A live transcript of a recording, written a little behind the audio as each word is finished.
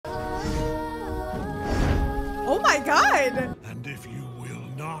Oh my god! And if you will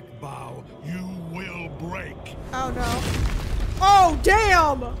not bow, you will break. Oh no. Oh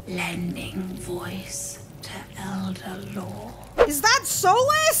damn! Lending voice to elder law. Is that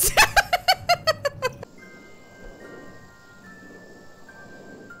Solus?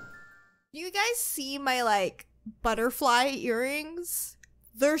 You guys see my like butterfly earrings?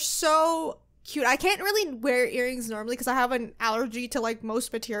 They're so cute. I can't really wear earrings normally because I have an allergy to like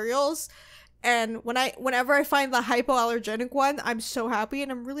most materials. And whenever I find the hypoallergenic one, I'm so happy,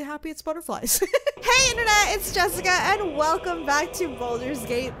 and I'm really happy it's butterflies. Hey internet, it's Jessica, and welcome back to Baldur's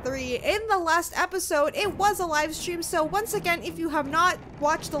Gate 3. In the last episode, it was a live stream, so once again, if you have not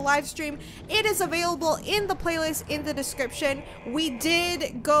watched the live stream, it is available in the playlist in the description. We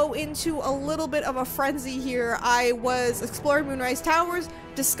did go into a little bit of a frenzy here. I was exploring Moonrise Towers,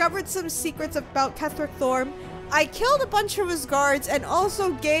 discovered some secrets about Ketheric Thorm. I killed a bunch of his guards, and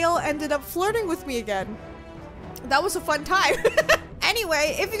also Gale ended up flirting with me again. That was a fun time.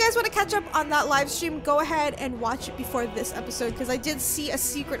 Anyway, if you guys want to catch up on that live stream, go ahead and watch it before this episode, because I did see a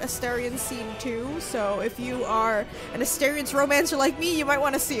secret Astarion scene too, so if you are an Astarion's romancer like me, you might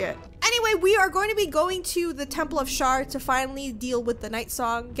want to see it. Anyway, we are going to be going to the Temple of Shar to finally deal with the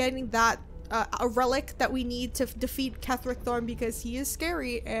Nightsong, getting that a relic that we need to defeat Ketheric Thorm, because he is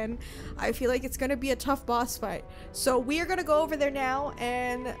scary and I feel like it's gonna be a tough boss fight. So we are gonna go over there now,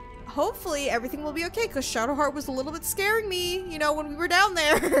 and hopefully everything will be okay, because Shadowheart was a little bit scaring me, you know, when we were down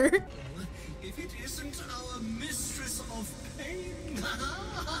there. If it isn't our mistress of pain.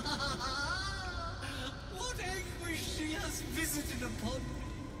 What anguish she has visited upon.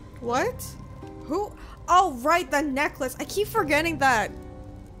 What? Who? Oh right, the necklace. I keep forgetting that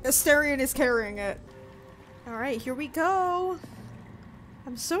Astarion is carrying it. Alright, here we go.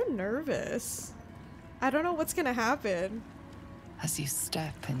 I'm so nervous. I don't know what's gonna happen. As you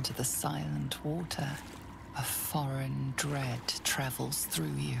step into the silent water, a foreign dread travels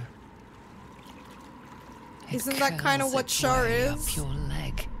through you. Isn't that kind of what Shar is? Up your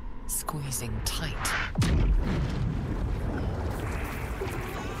leg, squeezing tight.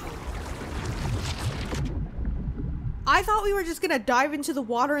 I thought we were just gonna dive into the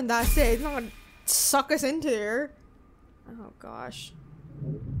water and that's it. It's not gonna suck us into there. Oh gosh.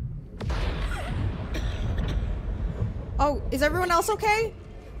 Oh, is everyone else okay?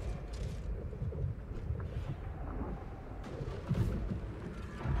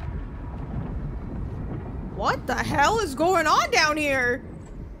 What the hell is going on down here?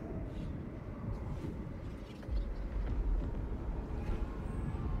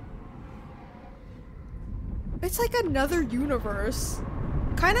 It's like another universe.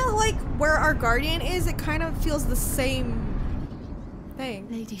 Kind of like where our guardian is, it kind of feels the same thing.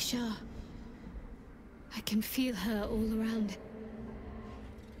 Lady Shar. I can feel her all around.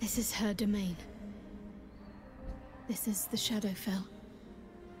 This is her domain. This is the Shadowfell.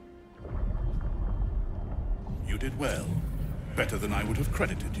 You did well. Better than I would have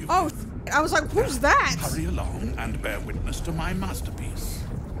credited you. Oh, I was like, who's that? Hurry along and bear witness to my masterpiece.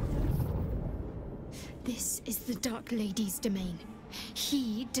 This is the Dark Lady's domain.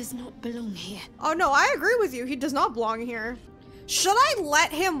 He does not belong here. Oh no, I agree with you. He does not belong here. Should I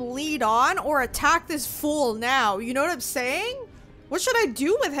let him lead on or attack this fool now? You know what I'm saying? What should I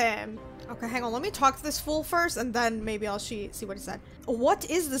do with him? Okay, hang on. Let me talk to this fool first, and then maybe I'll see what he said. What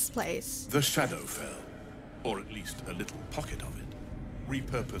is this place? The Shadowfell, or at least a little pocket of it,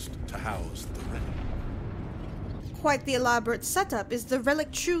 repurposed to house the relic. Quite the elaborate setup. Is the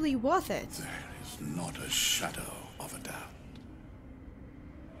relic truly worth it? There is not a shadow of a doubt.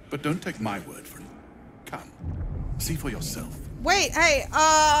 But don't take my word for it. Come, see for yourself. Wait, hey,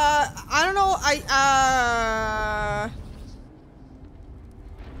 I don't know,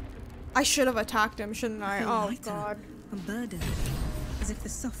 I should have attacked him, shouldn't I? Oh, lighter, God. unburdened, as if the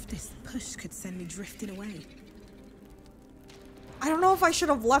softest push could send me drifting away. I don't know if I should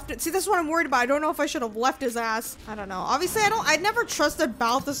have left it. See, this is what I'm worried about. I don't know if I should have left his ass. I don't know. Obviously, I never trusted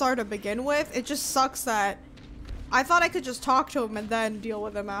Balthazar to begin with. It just sucks that I thought I could just talk to him and then deal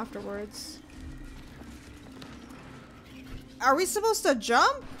with him afterwards. Are we supposed to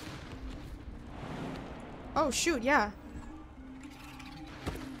jump? Oh, shoot, yeah.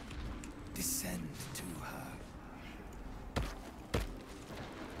 Descend to her.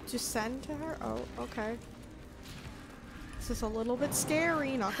 Descend to her? Oh, okay. This is a little bit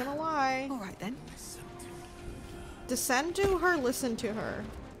scary, not gonna lie. All right then. Descend to her, listen to her.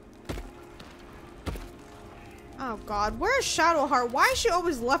 Oh God, where's Shadowheart? Why is she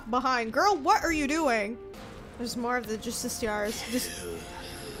always left behind? Girl, what are you doing? There's more of the Justiciars.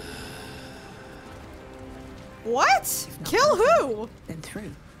 What? Kill who? Then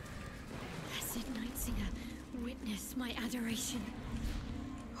through. Blessed Nightsinger, witness my adoration.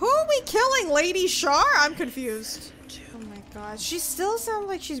 Who are we killing, Lady Shar? I'm confused. Oh my god. She still sounds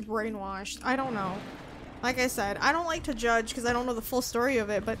like she's brainwashed. I don't know. Like I said, I don't like to judge because I don't know the full story of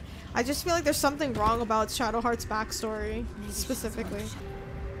it, but I just feel like there's something wrong about Shadowheart's backstory, specifically.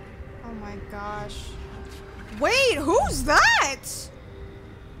 Oh my gosh. Wait, who's that?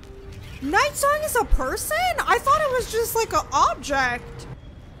 Nightsong is a person? I thought it was just like an object.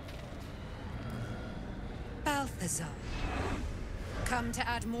 Balthazar, come to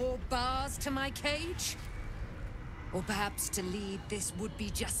add more bars to my cage? Or perhaps to lead this would-be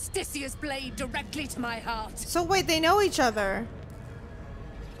Justicia's blade directly to my heart? So wait, they know each other.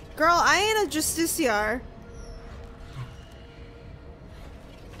 Girl, I ain't a Justiciar.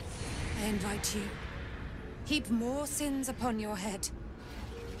 I invite you. Heap more sins upon your head.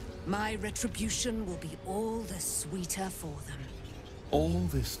 My retribution will be all the sweeter for them. All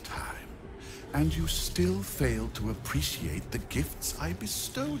this time, and you still fail to appreciate the gifts I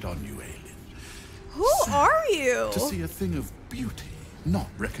bestowed on you, Aelin. Who are you? To see a thing of beauty not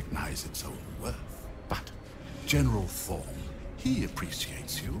recognize its own worth. But General Thorm, he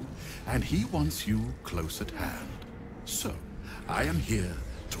appreciates you, and he wants you close at hand. So, I am here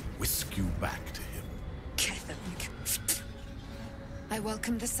to whisk you back to him. Catholic. I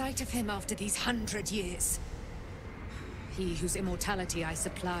welcome the sight of him after these 100 years. He whose immortality I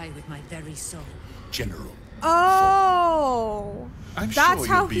supply with my very soul. General. Oh, I'm that's sure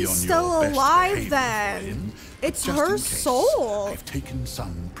how you'll be he's on still your best alive behavior, then. Aelin. It's Just her in case, soul. I've taken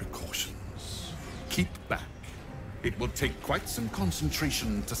some precautions. Keep back. It will take quite some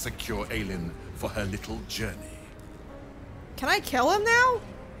concentration to secure Aelin for her little journey. Can I kill him now?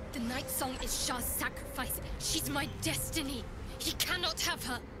 The Nightsong is Shah's sacrifice. She's my destiny. He cannot have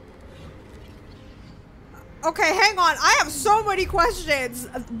her. Okay, hang on. I have so many questions.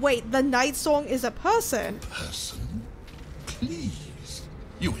 Wait, the Nightsong is a person? Person? Please.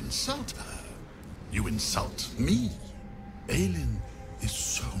 You insult her. You insult me. Aelin is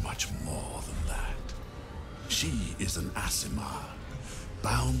so much more than that. She is an Asimar,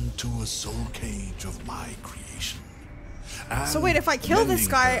 bound to a soul cage of my creation. So wait, if I kill this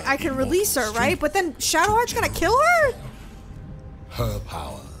guy, I can release her, right? But then Shadowheart's gonna kill her? Her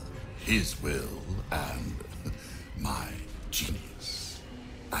power, his will, and my genius.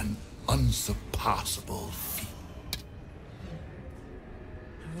 An unsurpassable feat.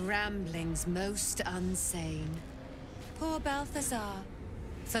 Ramblings most unsane. Poor Balthazar.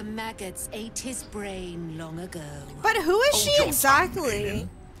 For maggots ate his brain long ago. But who is Hold she your exactly? tongue, Aelin,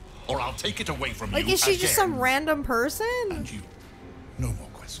 or I'll take it away from Like, you is she just again. some random person? And you, no more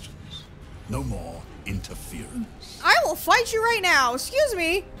questions. No more interference. I will fight you right now. Excuse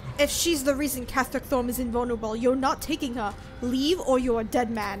me. If she's the reason Catholic Thorm is invulnerable, you're not taking her. Leave or you're a dead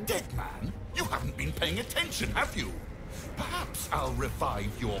man. Dead man? You haven't been paying attention, have you? Perhaps I'll revive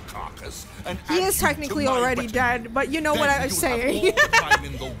your carcass and He add is you technically to my already weapon. dead, but you know what Then I'm you'll saying. have all the time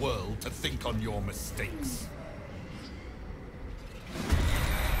in the world to think on your mistakes.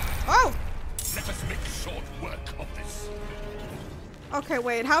 Oh! Let us make short work of this. Okay,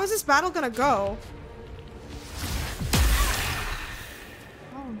 wait. How is this battle gonna go?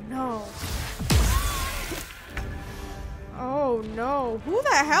 Oh no. Oh no. Who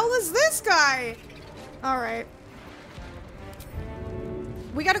the hell is this guy? Alright.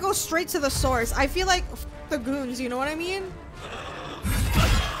 We gotta go straight to the source. I feel like f the goons, you know what I mean?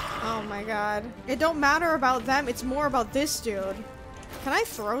 Oh my god. It don't matter about them, it's more about this dude. Can I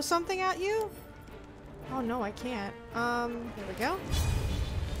throw something at you? Oh no, I can't. Here we go.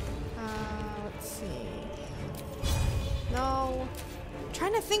 Let's see. No. I'm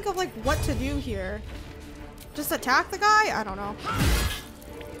trying to think of like what to do here. Just attack the guy? I don't know.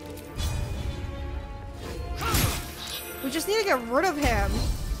 We just need to get rid of him.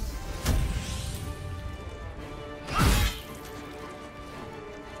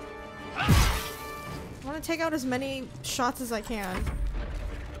 I want to take out as many shots as I can.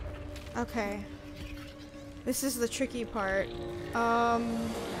 Okay. This is the tricky part. On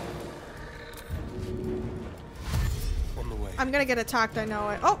the way. I'm gonna get attacked, I know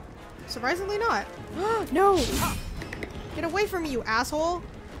it. Oh! Surprisingly not. No! Get away from me, you asshole!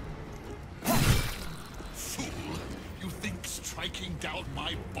 Fool! You think striking down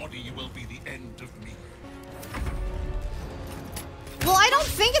my body will be the end of me? Well, I don't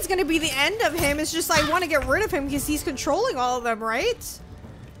think it's gonna be the end of him. It's just I want to get rid of him because he's controlling all of them, right?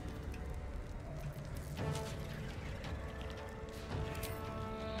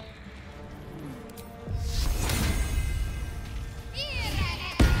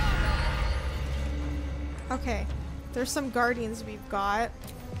 Okay, there's some guardians we've got.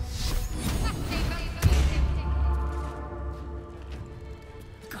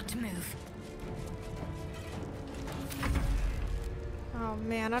 move. Oh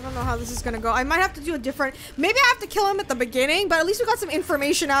man, I don't know how this is gonna go. I might have to do a different... Maybe I have to kill him at the beginning, but at least we got some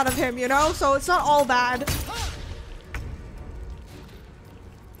information out of him, you know? So it's not all bad.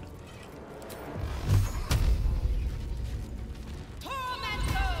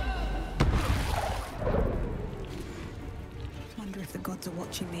 Wonder if the gods are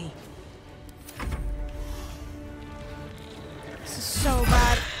watching me. This is so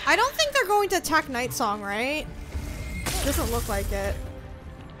bad. I don't think they're going to attack Nightsong, right? Doesn't look like it.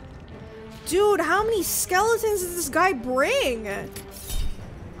 Dude, how many skeletons does this guy bring?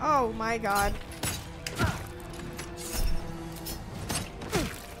 Oh my god.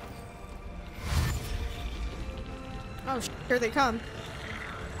 Oh, here they come.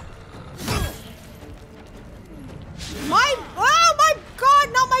 Oh my god,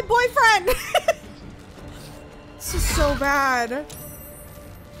 not my boyfriend! This is so bad.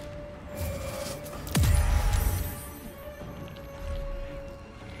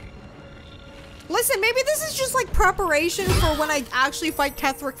 Listen, maybe this is just like preparation for when I actually fight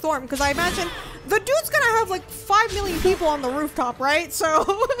Ketheric Thorm, because I imagine the dude's gonna have like 5 million people on the rooftop, right?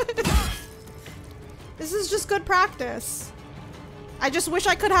 So this is just good practice. I just wish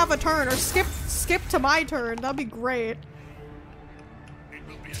I could have a turn or skip to my turn. That'd be great.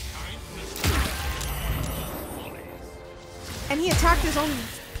 And he attacked his own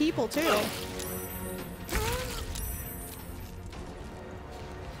people too.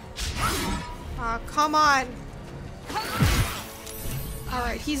 Come on. All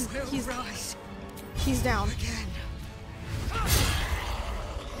right, he's down.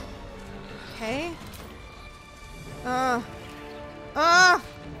 Okay.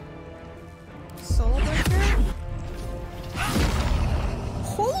 Soul breaker.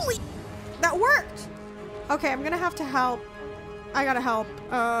 Holy, that worked. Okay, I'm gonna have to help. I gotta help.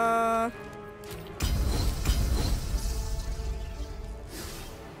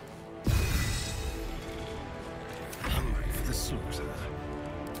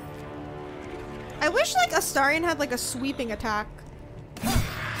 I wish like Astarion had like a sweeping attack.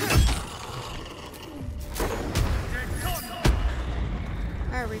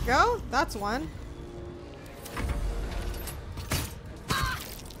 There we go. That's one.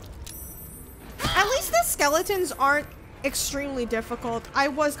 At least the skeletons aren't extremely difficult. I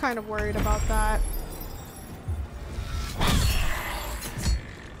was kind of worried about that.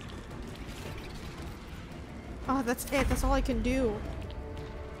 Oh, that's it. That's all I can do.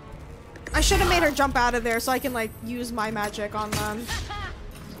 I should have made her jump out of there so I can like use my magic on them.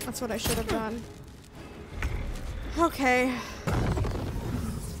 That's what I should have done. Okay.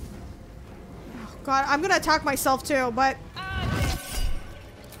 Oh god, I'm gonna attack myself too, but...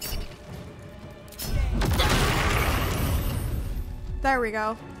 There we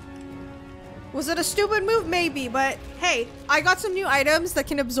go. Was it a stupid move? Maybe, but hey, I got some new items that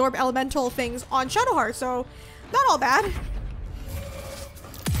can absorb elemental things on Shadowheart, so not all bad.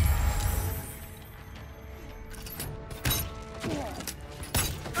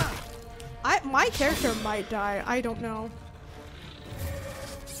 My character might die. I don't know.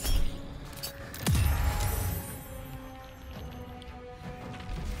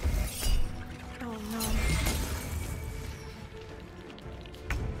 Oh no.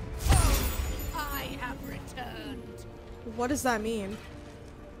 I have returned. What does that mean?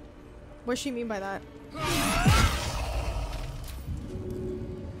 What does she mean by that? Oh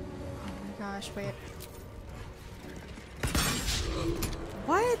my gosh, wait.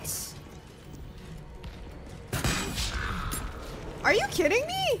 What? Are you kidding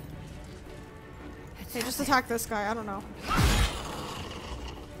me? Hey, just attack this guy. I don't know.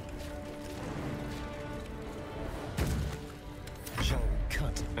 Shall we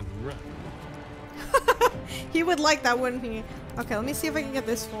cut and run? He would like that, wouldn't he? Okay, let me see if I can get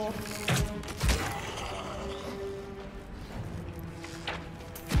this full.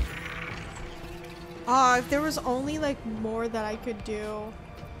 If there was only like more that I could do.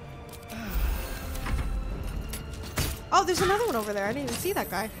 Oh, there's another one over there. I didn't even see that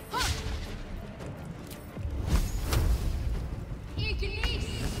guy.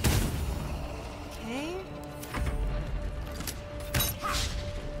 Okay.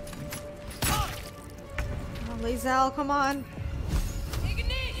 Oh, Lae'zel, come on.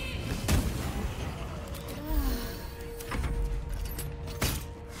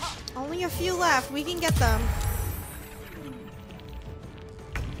 Only a few left. We can get them.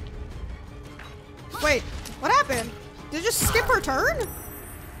 Wait, what happened? Did it just skip her turn?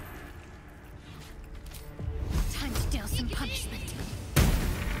 Time to deal some punishment.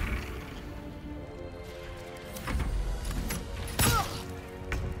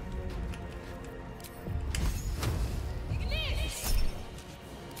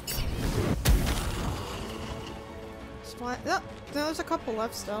 What? Oh, there's a couple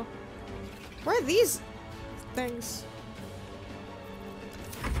left still. Where are these things?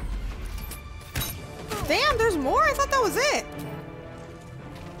 Damn, there's more? I thought that was it.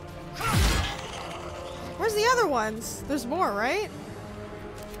 Where's the other ones? There's more, right?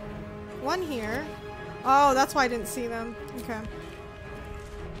 One here. Oh, that's why I didn't see them. Okay.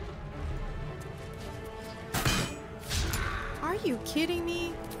 Are you kidding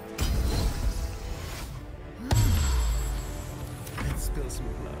me? Let's spill some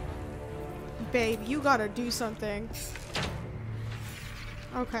blood. Babe, you gotta do something.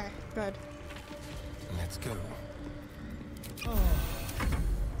 Okay, good. Let's go.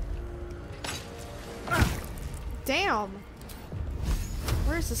 Damn.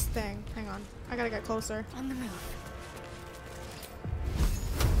 Where's this thing? Hang on. I gotta get closer. On the move.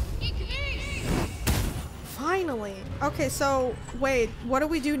 Finally. Okay, so wait, what do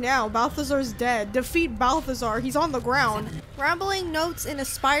we do now? Balthazar's dead. Defeat Balthazar. He's on the ground. Rambling notes in a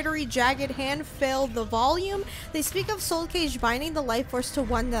spidery, jagged hand fill the volume. They speak of soul cage binding the life force to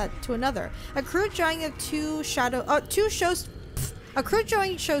one to another. A crude drawing of a crude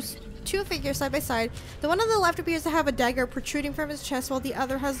drawing shows two figures side by side. The one on the left appears to have a dagger protruding from his chest, while the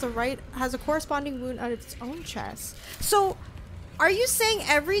other has a corresponding wound on its own chest. So, are you saying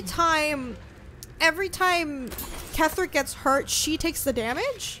every time Ketherick gets hurt, she takes the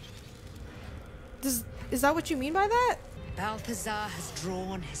damage? Is that what you mean by that? Balthazar has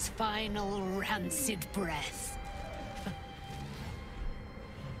drawn his final rancid breath.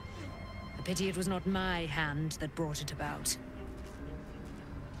 A pity it was not my hand that brought it about.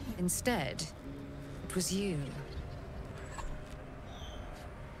 Instead, it was you.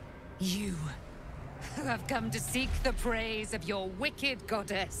 You, who have come to seek the praise of your wicked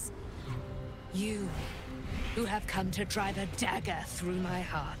goddess. You, who have come to drive a dagger through my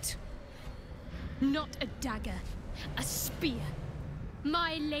heart. Not a dagger, a spear.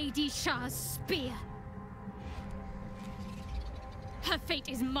 My Lady Shah's spear. Her fate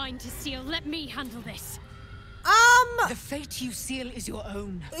is mine to seal. Let me handle this. The fate you seal is your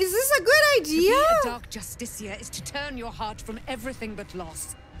own. Is this a good idea? To be a dark justiciar is to turn your heart from everything but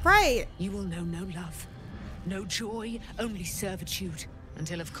loss. Right. You will know no love, no joy, only servitude.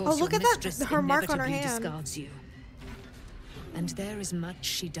 Until, of course, look your at that, mistress her mark on her inevitably hand. discards you. And there is much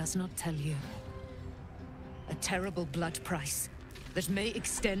she does not tell you. A terrible blood price that may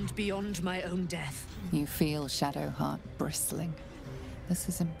extend beyond my own death. You feel Shadowheart bristling. This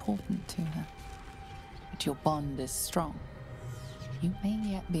is important to her. But your bond is strong. You may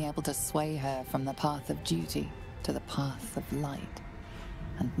yet be able to sway her from the path of duty to the path of light.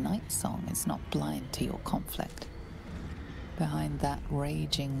 And Nightsong is not blind to your conflict. Behind that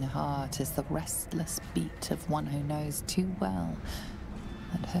raging heart is the restless beat of one who knows too well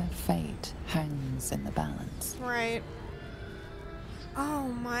that her fate hangs in the balance. Right. Oh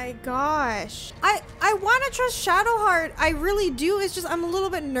my gosh. I want to trust Shadowheart. I really do. It's just I'm a little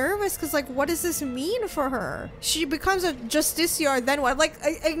bit nervous because, like, what does this mean for her? She becomes a justiciar, then what? Like,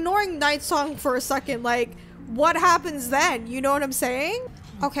 ignoring Nightsong for a second, like, what happens then? You know what I'm saying?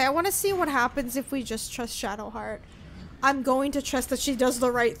 Okay, I want to see what happens if we just trust Shadowheart. I'm going to trust that she does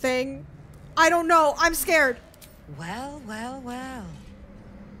the right thing. I don't know. I'm scared. Well, well, well.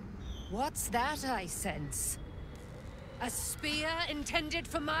 What's that I sense? A spear intended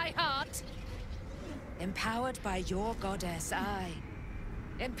for my heart? Empowered by your goddess, I.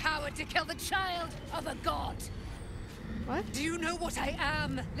 Empowered to kill the child of a god. What? Do you know what I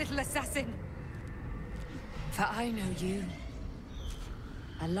am, little assassin? For I know you.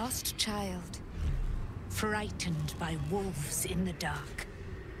 A lost child. Frightened by wolves in the dark.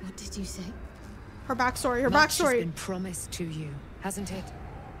 What did you say? Her backstory. Her Much has backstory. been promised to you, hasn't it?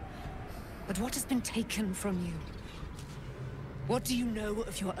 But what has been taken from you? What do you know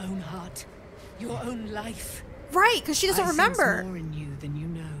of your own heart? Your own life? Right, because she doesn't remember. Sense more in you than you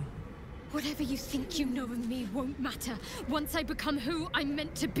know. Whatever you think you know of me won't matter once I become who I'm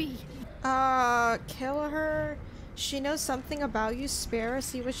meant to be. Kill her. She knows something about you. Spare her.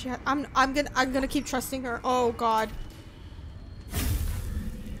 See what she has. I'm gonna keep trusting her. Oh God.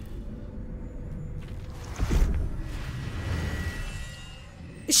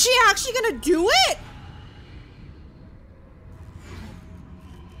 Is she actually gonna do it?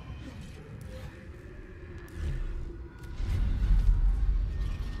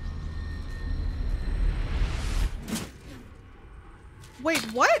 Wait,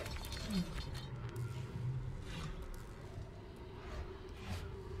 what?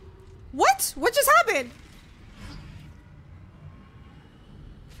 What? What just happened?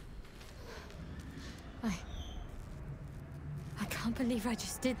 I can't believe I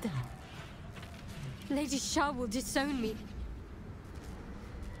just did that. Lady Shah will disown me.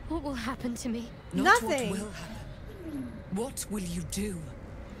 What will happen to me? Not Nothing. what will happen. What will you do?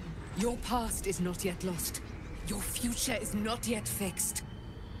 Your past is not yet lost. Your future is not yet fixed.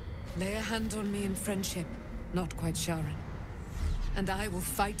 Lay a hand on me in friendship, not quite Sharon. And I will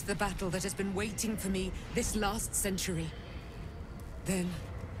fight the battle that has been waiting for me this last century. Then,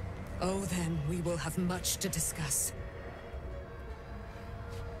 oh then, we will have much to discuss.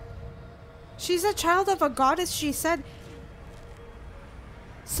 She's a child of a goddess, she said.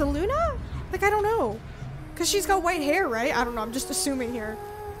 Seluna? Like, I don't know. Because she's got white hair, right? I don't know, I'm just assuming here.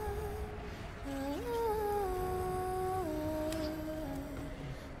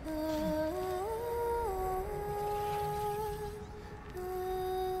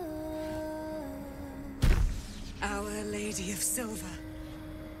 Our Lady of Silver,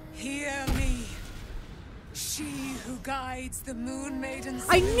 hear me. She who guides the Moon Maidens.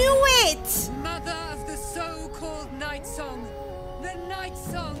 I knew it! Mother of the so-called Nightsong. The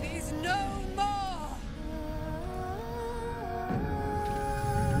Nightsong is no more!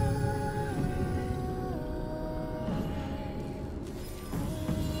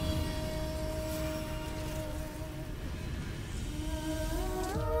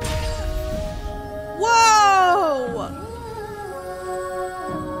 Whoa!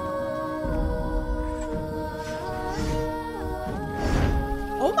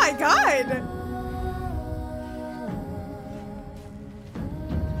 Oh my god!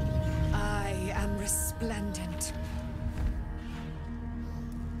 I am resplendent.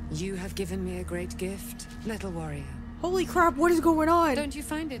 You have given me a great gift, little warrior. Holy crap, what is going on? Don't you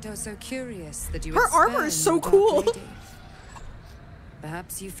find it oh so curious that you Her armor is so cool.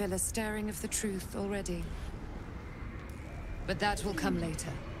 Perhaps you feel a stirring of the truth already. But that will come later.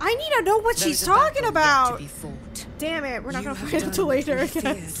 I need to know what she's There's a talking battle about. yet to be fought. Damn it, we're not You gonna have fight done until later, I what we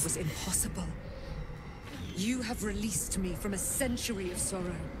feared guess. was impossible. You have released me from a century of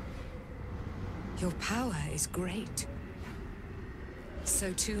sorrow. Your power is great.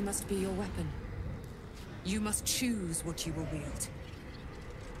 So too must be your weapon. You must choose what you will wield.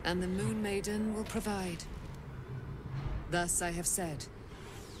 And the Moon Maiden will provide. Thus I have said.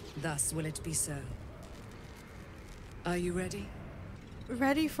 Thus will it be so. Are you ready?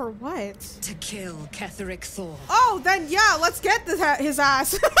 Ready for what? To kill Ketheric Thor. Oh, then yeah, let's get his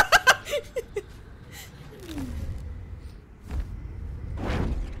ass.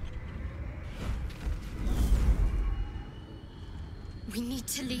 We need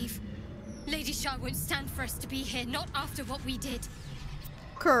to leave. Lady Shah won't stand for us to be here, not after what we did.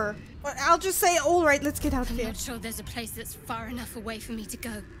 Kerr. But I'll just say, alright, let's get out of I'm here. not sure there's a place that's far enough away for me to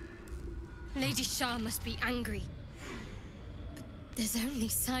go. Lady Shah must be angry. But there's only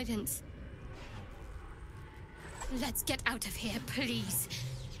silence. Let's get out of here, please.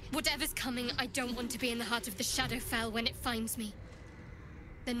 Whatever's coming, I don't want to be in the heart of the Shadowfell when it finds me.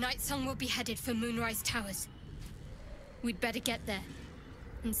 The Nightsong will be headed for Moonrise Towers. We'd better get there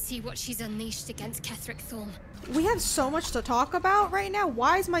and see what she's unleashed against Ketheric Thorn. We have so much to talk about right now.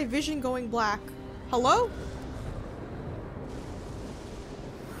 Why is my vision going black? Hello?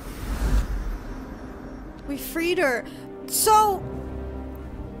 We freed her. So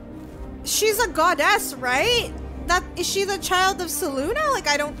she's a goddess, right? Is she the child of Seluna? Like,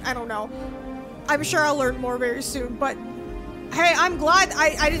 I don't know. I'm sure I'll learn more very soon, but hey, I'm glad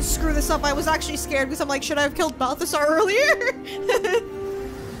I didn't screw this up. I was actually scared because I'm like, should I have killed Balthasar earlier?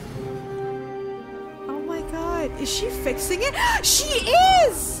 Oh my god. Is she fixing it? She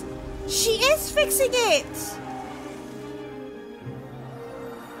is! She is fixing it!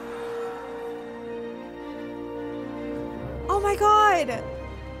 Oh my god!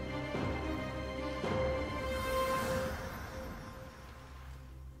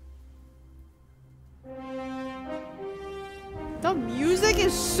 The music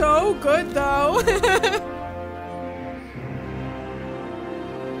is so good though.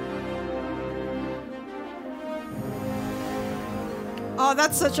 Oh,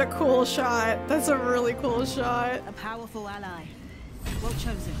 that's such a cool shot. That's a really cool shot. A powerful ally. Well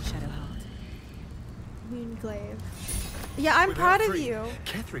chosen, Shadowheart. Moonglaive. Yeah, I'm proud of you.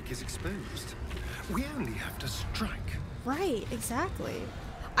 Ketheric is exposed. We only have to strike. Right, exactly.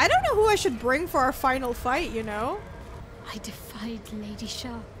 I don't know who I should bring for our final fight, you know? I defied Lady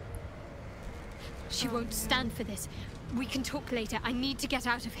Shah. She won't stand for this. We can talk later. I need to get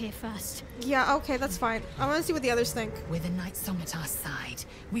out of here first. Yeah, okay, that's fine. I want to see what the others think. With a Nightsong at our side,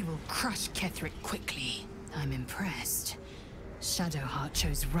 we will crush Ketheric quickly. I'm impressed. Shadowheart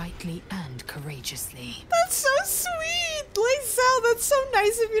chose rightly and courageously. That's so sweet! Lysel, that's so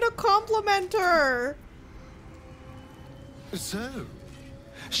nice of you to compliment her. So,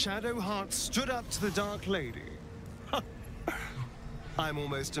 Shadowheart stood up to the Dark Lady. I'm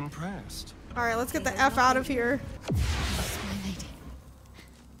almost impressed. All right, let's get the F out of here. My lady,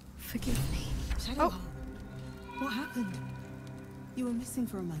 forgive me. Shadowheart, what happened? You were missing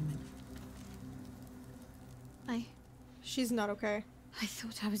for a moment. She's not okay. I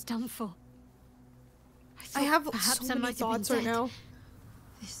thought I was done for. I have perhaps so I many might thoughts have right been dead. now.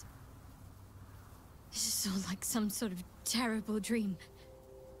 This is all like some sort of terrible dream.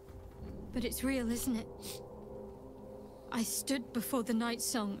 But it's real, isn't it? I stood before the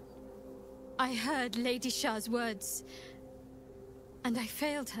Nightsong. I heard Lady Shah's words. And I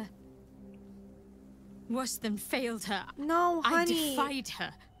failed her. Worse than failed her. No, honey. I defied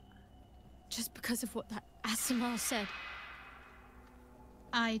her. Just because of what that Asimar said.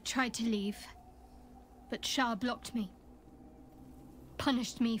 I tried to leave, but Shah blocked me.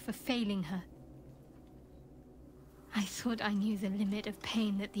 Punished me for failing her. I thought I knew the limit of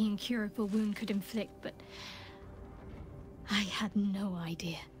pain that the incurable wound could inflict, but I had no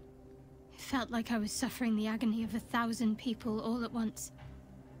idea. It felt like I was suffering the agony of 1,000 people all at once.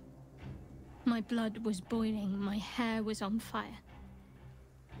 My blood was boiling, my hair was on fire.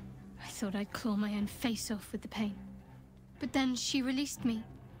 I thought I'd claw my own face off with the pain. But then she released me.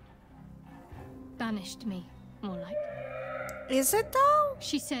 Banished me, more like. Is it though?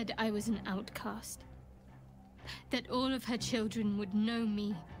 She said I was an outcast. That all of her children would know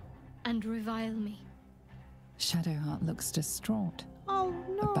me and revile me. Shadowheart looks distraught. Oh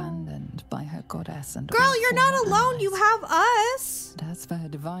no. Abandoned by her goddess and Girl, all you're not former alone. allies. You have us. And as for her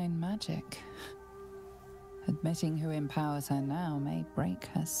divine magic, admitting who empowers her now may break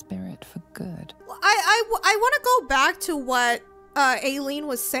her spirit for good. I want to go back to what Aileen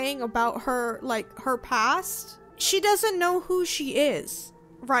was saying about her, like, her past. She doesn't know who she is,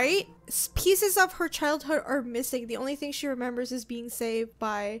 right? Pieces of her childhood are missing. The only thing she remembers is being saved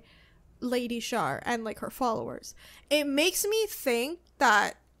by Lady Shah and, like, her followers. It makes me think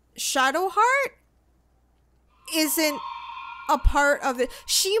that Shadowheart isn't a part of it.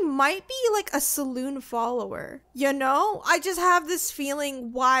 She might be like a saloon follower, you know? I just have this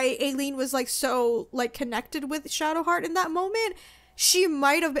feeling why Aileen was like so like connected with Shadowheart in that moment. She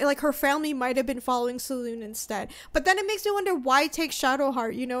might have been like, her family might have been following Saloon instead. But then it makes me wonder, why take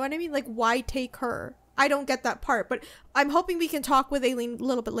Shadowheart? You know what I mean? Like, why take her? I don't get that part, but I'm hoping we can talk with Aileen a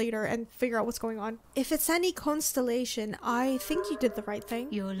little bit later and figure out what's going on. If it's any constellation, I think you did the right thing.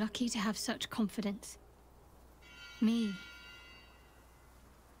 You're lucky to have such confidence. Me.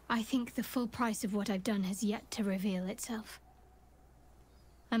 I think the full price of what I've done has yet to reveal itself.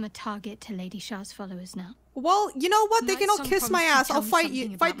 I'm a target to Lady Shah's followers now. Well, you know what? They can all kiss my ass. I'll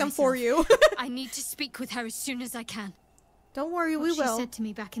fight them for you. I need to speak with her as soon as I can. Don't worry, we will. What she said to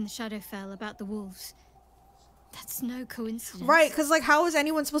me back in the Shadowfell about the wolves. That's no coincidence. Right, because like, how is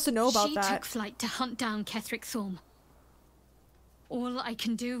anyone supposed to know about that? She took flight to hunt down Ketheric Thorm. All I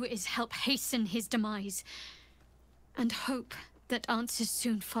can do is help hasten his demise, and hope that answers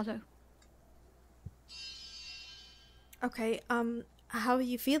soon follow. Okay, how are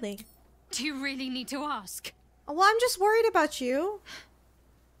you feeling? Do you really need to ask? Well, I'm just worried about you.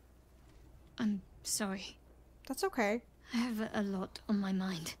 I'm sorry. That's okay. I have a lot on my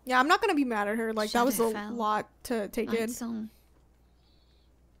mind. Yeah, I'm not gonna be mad at her. Like, that was a Shadowfell, lot to take in. Nightsong.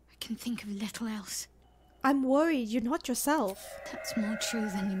 I can think of little else. I'm worried. You're not yourself. That's more true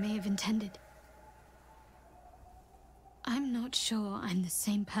than you may have intended. I'm not sure I'm the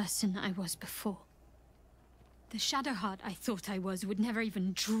same person I was before. The Shadowheart I thought I was would never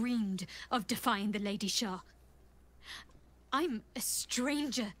even dreamed of defying the Lady Shah. I'm a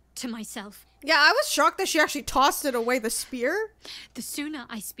stranger to myself. Yeah, I was shocked that she actually tossed it away, the spear. The sooner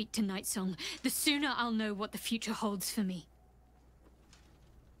I speak to Nightsong, the sooner I'll know what the future holds for me.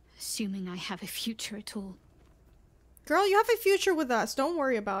 Assuming I have a future at all. Girl, you have a future with us. Don't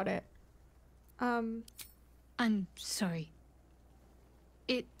worry about it. I'm sorry.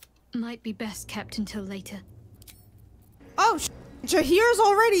 It might be best kept until later. Oh, Jahir's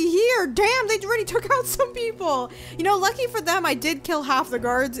already here. Damn, they already took out some people. You know, lucky for them, I did kill half the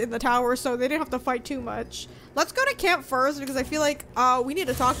guards in the tower, so they didn't have to fight too much. Let's go to camp first, because I feel like we need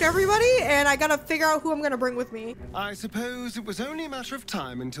to talk to everybody, and I gotta figure out who I'm gonna bring with me. I suppose it was only a matter of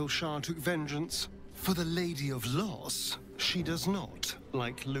time until Shah took vengeance. For the Lady of Loss, she does not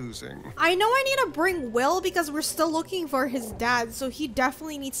like losing. I know I need to bring Will, because we're still looking for his dad, so he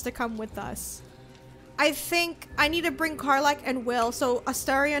definitely needs to come with us. I think I need to bring Karlach and Will, so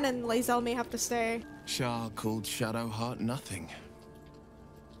Astarion and Lae'zel may have to stay. Shah called Shadowheart nothing.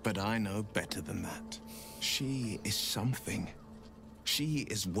 But I know better than that. She is something. She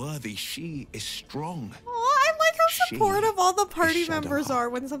is worthy. She is strong. Oh, I like how supportive all the party Shadowheart. members are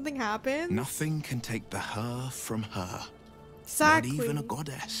when something happens. Nothing can take the her from her. Exactly. Not even a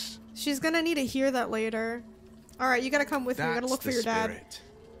goddess. She's gonna need to hear that later. Alright, you gotta come with me. We gotta look for your dad.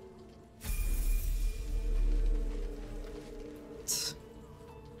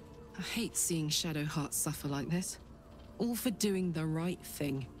 I hate seeing Shadowheart suffer like this. All for doing the right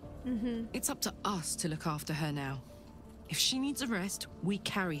thing. It's up to us to look after her now. If she needs a rest, we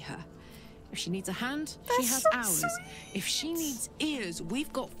carry her. If she needs a hand, she has ours. If she needs ears,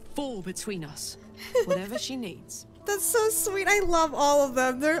 we've got 4 between us. Whatever she needs. That's so sweet. I love all of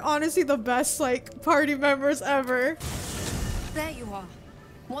them. They're honestly the best, like, party members ever. There you are.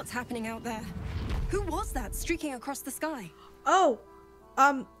 What's happening out there? Who was that streaking across the sky? Oh,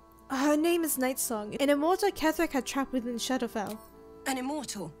 her name is Nightsong, an immortal Ketheric had trapped within Shadowfell. An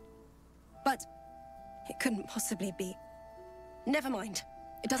immortal? But it couldn't possibly be. Never mind.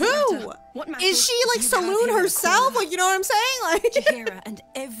 It doesn't matter. What matters is she like Saloon herself? Like, you know what I'm saying? Like Jaheira and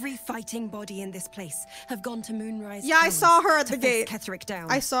every fighting body in this place have gone to Moonrise. Yeah, I saw her at the face gate. Ketheric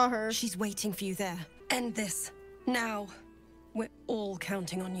down. I saw her. She's waiting for you there. End this now. We're all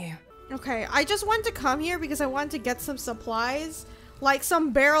counting on you. Okay, I just wanted to come here because I wanted to get some supplies, like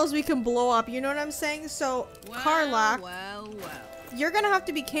some barrels we can blow up. You know what I'm saying? So, Karlach, you're gonna have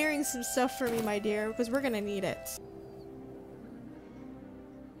to be carrying some stuff for me, my dear, because we're gonna need it.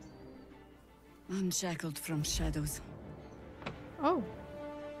 Unshackled from shadows. Oh.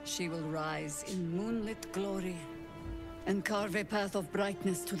 She will rise in moonlit glory and carve a path of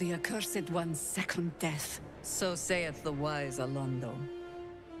brightness to the accursed one's second death. So saith the wise Alondo.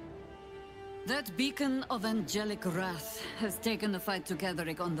 That beacon of angelic wrath has taken the fight to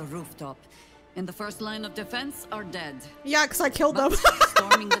Ketheric on the rooftop. In the first line of defense are dead. Yeah, because I killed them.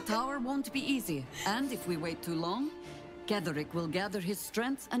 Storming the tower won't be easy. And if we wait too long, Ketheric will gather his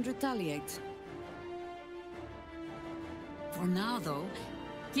strength and retaliate. For now, though,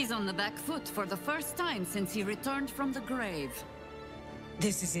 he's on the back foot for the first time since he returned from the grave.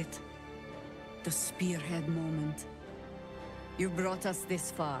 This is it. The spearhead moment. You brought us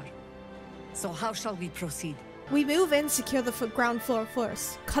this far. So how shall we proceed? We move in, secure the ground floor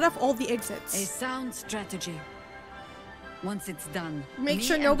first. Cut off all the exits. A sound strategy. Once it's done, make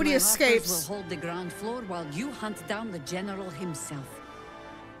sure nobody escapes. Will hold the ground floor while you hunt down the general himself.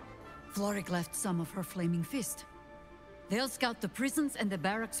 Floric left some of her flaming fist. They'll scout the prisons and the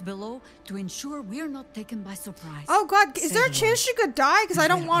barracks below to ensure we're not taken by surprise. Oh god, is there a chance she could die? Because I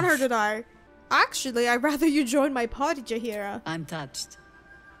don't want her to die. Actually, I'd rather you join my party, Jaheira. I'm touched.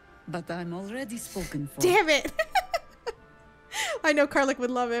 But I'm already spoken for. Damn it! I know Karlach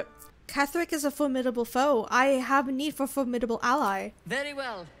would love it. Ketheric is a formidable foe. I have a need for a formidable ally. Very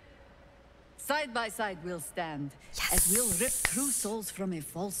well. Side by side we'll stand. Yes. As we'll rip through souls from a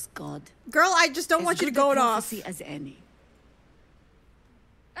false god. Girl, I just don't want you to go off. As any.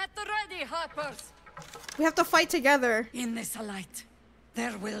 At the ready, Harpers! We have to fight together. In this light,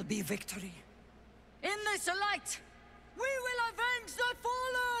 there will be victory. In this light, we will avenge the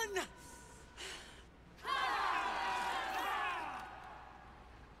fallen!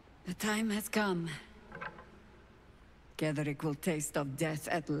 The time has come. Ketheric will taste of death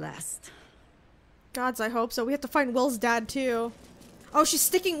at last. Gods, I hope so. We have to find Will's dad, too. Oh, she's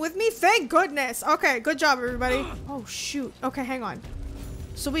sticking with me? Thank goodness! Okay, good job, everybody. Oh, shoot. Okay, hang on.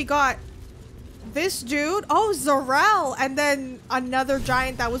 So we got this dude. Oh, Zarel! And then another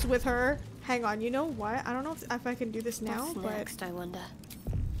giant that was with her. Hang on, you know what? I don't know if I can do this now, What's but... next, I wonder.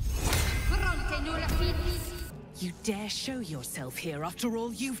 You dare show yourself here after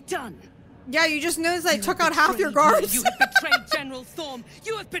all you've done? Yeah, you just noticed I took out half your guards. You have betrayed General Thorm.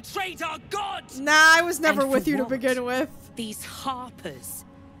 You have betrayed our gods. Nah, I was never with you to begin with. These Harpers.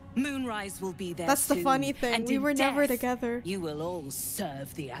 Moonrise will be there That's the soon, funny thing. and We were never death, together. You will all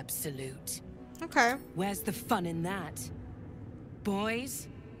serve the Absolute. Okay. Where's the fun in that? Boys,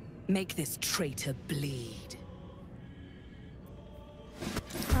 make this traitor bleed.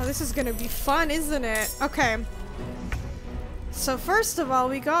 Oh, this is gonna be fun, isn't it? Okay. So first of all,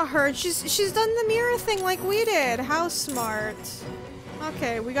 we got her. She's done the mirror thing like we did. How smart.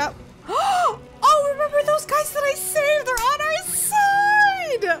 Okay, we got... Oh, remember those guys that I saved? They're on our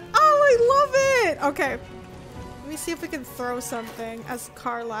side! Oh, I love it! Okay. Let me see if we can throw something as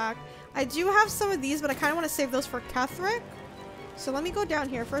Karlach. I do have some of these, but I kind of want to save those for Ketheric. So let me go down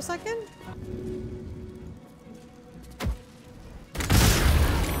here for a second.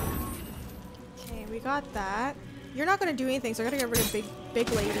 Okay, we got that. You're not gonna do anything, so I gotta get rid of big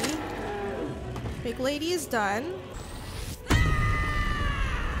lady. Big lady is done.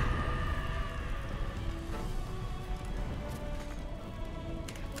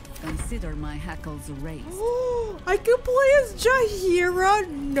 Consider my hackles raised. I can play as Jaheira?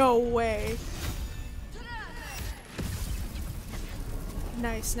 No way.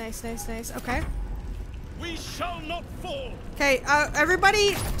 Nice, nice, nice, nice. Okay. We shall not fall. Okay,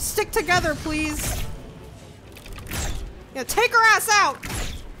 everybody stick together, please. Yeah, take her ass out!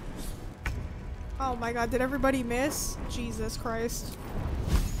 Oh my god, did everybody miss? Jesus Christ.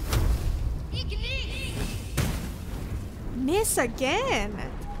 Miss again!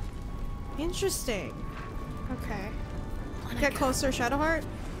 Interesting. Okay. Get closer, Shadowheart.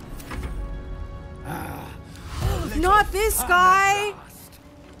 Not this guy!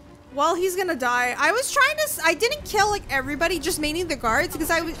 Well, he's gonna die. I was trying to I didn't kill like everybody, just mainly the guards,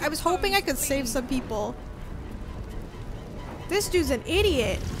 because I was hoping I could save some people. This dude's an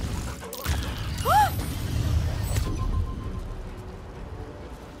idiot.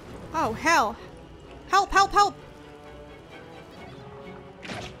 Oh, hell. Help, help, help!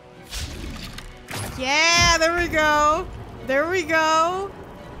 Yeah, there we go. There we go.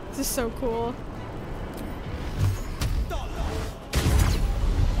 This is so cool.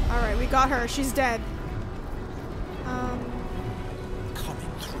 Alright, we got her. She's dead.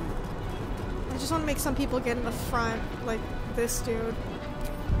 Coming through. I just want to make some people get in the front, like this dude.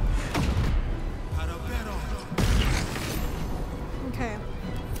 Okay.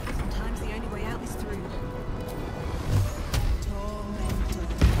 Sometimes the only way out is through.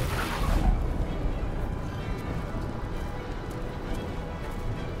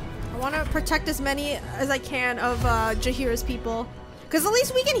 I want to protect as many as I can of Jaheira's people. Because at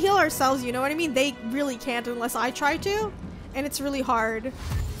least we can heal ourselves, you know what I mean? They really can't unless I try to. And it's really hard.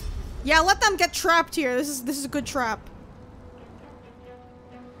 Yeah, let them get trapped here. This is a good trap.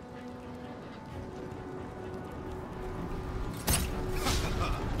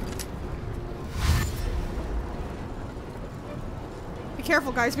 Be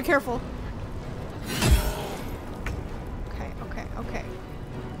careful, guys. Be careful. Okay, okay, okay.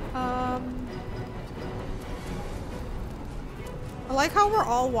 I like how we're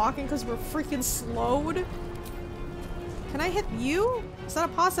all walking because we're freaking slowed. Can I hit you? Is that a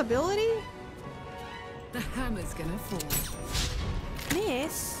possibility? The hammer's gonna fall.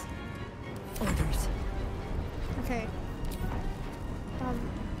 Miss? Orders. Okay.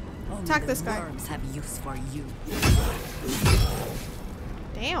 Attack this guy. Worms have use for you.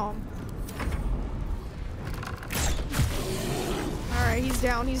 Damn. Alright, he's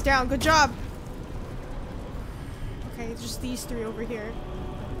down. He's down. Good job. Okay, just these three over here.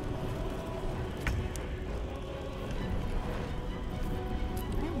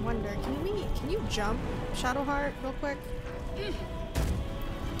 I wonder, can you jump, Shadowheart, real quick?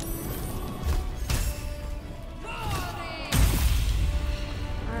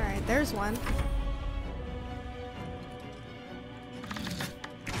 Alright, there's one.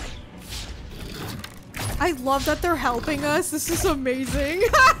 I love that they're helping us. This is amazing.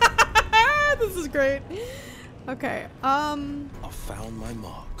 This is great. Okay, I found my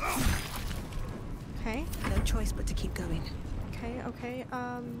mark. Okay. No choice but to keep going. Okay, okay,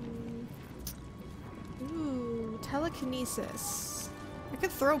 ooh, telekinesis. I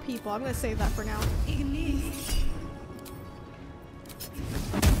could throw people. I'm gonna save that for now.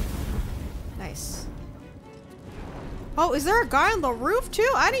 Nice. Oh, is there a guy on the roof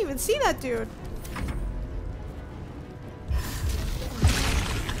too? I didn't even see that dude.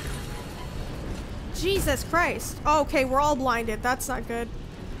 Jesus Christ. Oh, okay, we're all blinded. That's not good.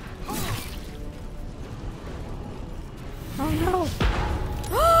 Oh no.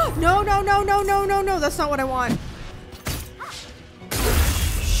 No, no, no, no, no, no, no. That's not what I want.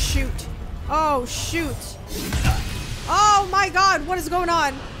 Shoot. Oh, shoot. Oh my god, what is going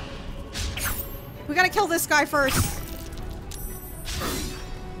on? We gotta kill this guy first.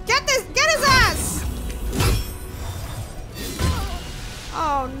 Get his ass!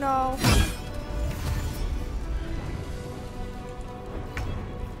 Oh no.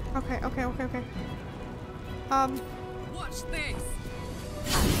 Okay, okay, okay, okay. Watch this.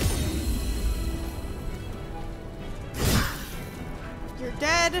 You're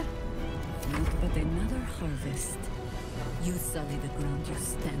dead. Not but another harvest. You sully the ground you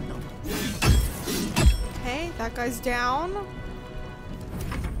stand on. Okay, that guy's down.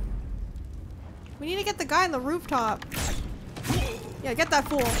 We need to get the guy on the rooftop. Yeah, get that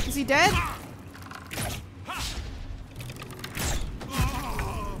fool. Is he dead?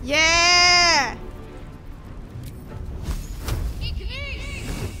 Yeah!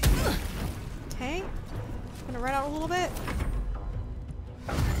 Okay. Gonna run out a little bit.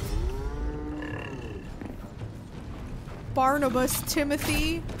 Barnabas,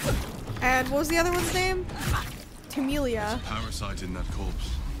 Timothy, and what was the other one's name? Timelia. There's a parasite in that corpse.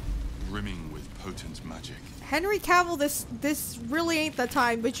 brimming with potent magic. Henry Cavill, this really ain't the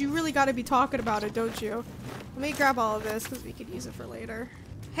time, but you really gotta be talking about it, don't you? Let me grab all of this, because we could use it for later.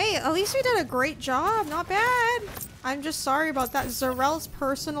 Hey, at least we did a great job. Not bad. I'm just sorry about that. Zarel's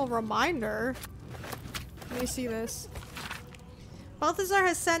personal reminder. Let me see this. Balthazar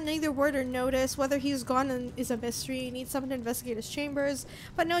has sent neither word or notice. Whether he's gone is a mystery. He needs someone to investigate his chambers,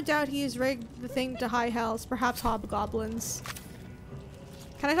 but no doubt he has rigged the thing to high hells, perhaps hobgoblins.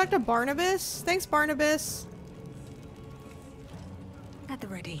 Can I talk to Barnabas? Thanks, Barnabas. At the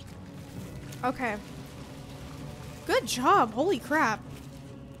ready. Okay. Good job. Holy crap.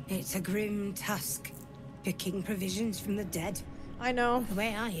 It's a grim task, picking provisions from the dead. I know. The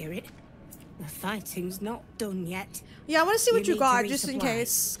way I hear it, the fighting's not done yet. Yeah, I want to see what you need got, to just in resupply.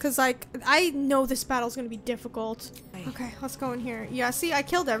 case. Because, like, I know this battle's going to be difficult. Okay, let's go in here. Yeah, see, I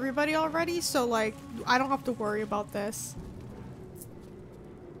killed everybody already, so, like, I don't have to worry about this.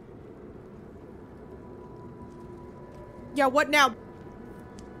 Yeah, what now?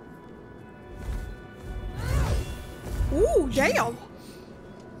 Ooh, damn!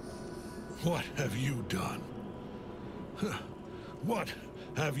 What have you done? What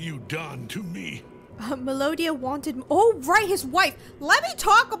have you done to me? Melodia wanted— oh, right, his wife! Let me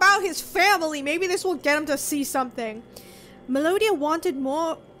talk about his family! Maybe this will get him to see something. Melodia wanted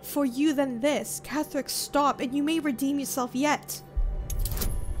more for you than this. Ketheric, stop, and you may redeem yourself yet.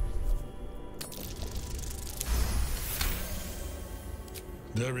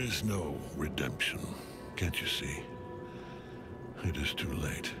 There is no redemption, can't you see? It is too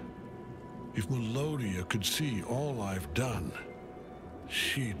late. If Melodia could see all I've done,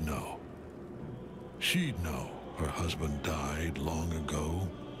 she'd know. She'd know her husband died long ago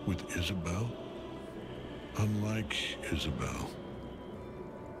with Isabel. Unlike Isabel,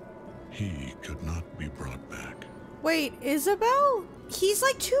 he could not be brought back. Wait, Isabel? He's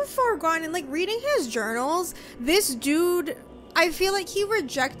like too far gone, and like reading his journals, this dude, I feel like he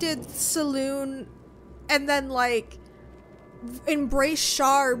rejected Saloon and then like embraced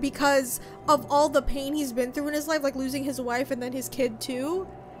Shar because of all the pain he's been through in his life, like losing his wife and then his kid too.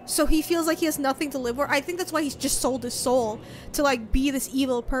 So he feels like he has nothing to live for. I think that's why he's just sold his soul to like be this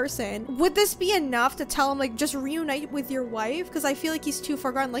evil person. Would this be enough to tell him like just reunite with your wife? Because I feel like he's too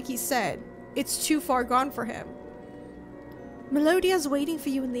far gone, like he said. It's too far gone for him. Melodia's waiting for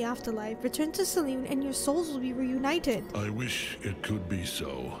you in the afterlife. Return to Saloon and your souls will be reunited. I wish it could be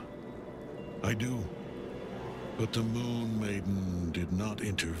so. I do. But the Moon Maiden did not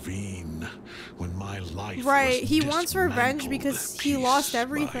intervene when my life right, was he wants revenge because he lost by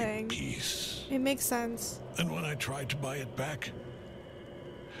everything. piece. It makes sense. And when I tried to buy it back,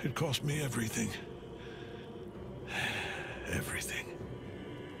 it cost me everything. Everything.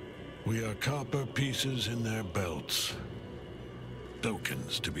 We are copper pieces in their belts.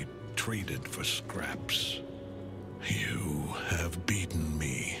 Tokens to be traded for scraps. You have beaten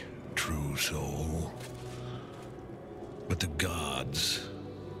me, true soul. But the gods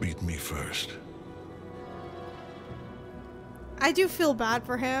beat me first. I do feel bad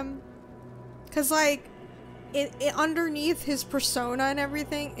for him. Because, like, it underneath his persona and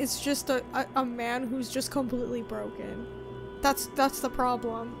everything is just a man who's just completely broken. That's the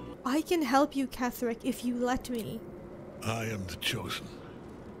problem. I can help you, Ketheric, if you let me. I am the chosen.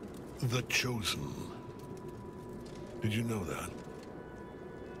 The chosen. Did you know that?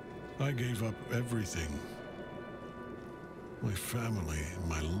 I gave up everything. My family,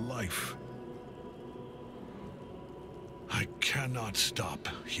 my life. I cannot stop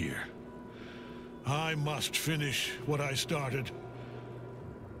here. I must finish what I started.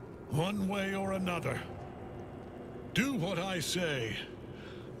 One way or another. Do what I say.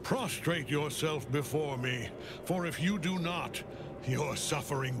 Prostrate yourself before me, for if you do not, your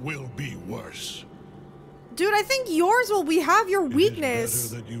suffering will be worse. Dude, I think yours will have your weakness. It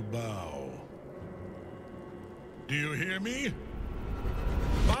is better that you bow. Do you hear me?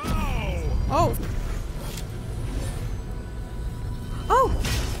 Bow! Oh. Oh!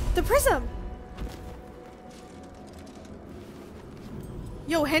 The prism!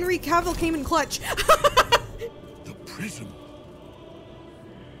 Yo, Henry Cavill came in clutch. The prism?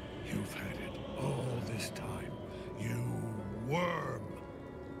 You've had it all this time. You worm.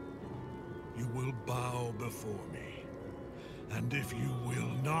 You will bow before me. And if you will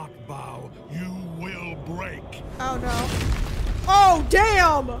not bow, you will break. Oh no. Oh,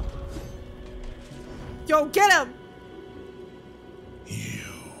 damn! Yo, get him!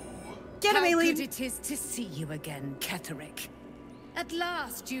 Get him, How Aileen! good it is to see you again, Ketheric. At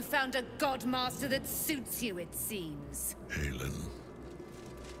last you found a godmaster that suits you, it seems. Aelin,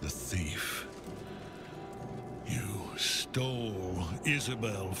 the thief. You stole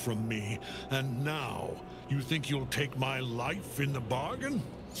Isabel from me, and now you think you'll take my life in the bargain?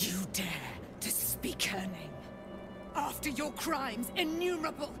 You dare to speak her name? After your crimes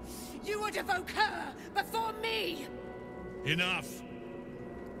innumerable, you would evoke her before me! Enough!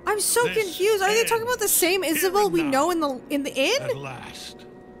 I'm so confused. Are they talking about the same Isabel we know in the inn? At last.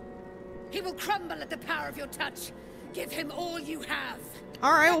 He will crumble at the power of your touch. Give him all you have.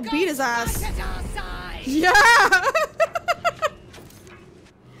 All right, we'll beat his ass. At our side. Yeah.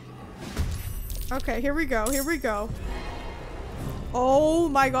 Okay, here we go. Here we go. Oh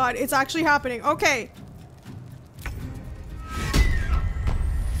my god, it's actually happening. Okay.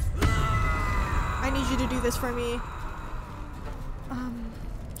 I need you to do this for me.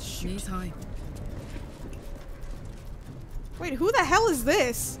 Knees high. Wait, who the hell is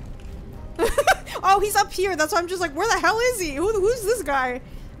this? Oh, he's up here. That's why I'm just like, where the hell is he? Who's this guy?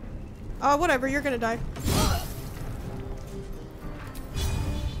 Whatever. You're gonna die.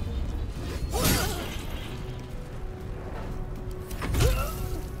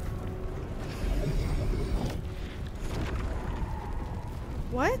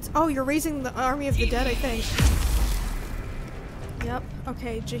 What? Oh, you're raising the army of the dead, I think. Yep.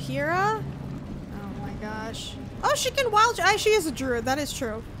 Okay, Jaheira. Oh my gosh. Oh, she can wild. She is a druid. That is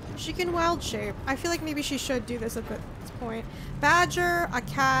true. She can wild shape. I feel like maybe she should do this at this point. Badger, a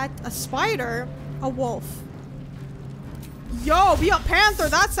cat, a spider, a wolf. Yo, be a panther.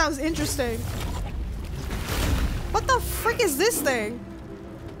 That sounds interesting. What the frick is this thing?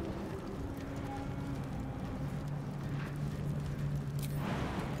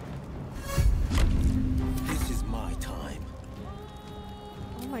 This is my time.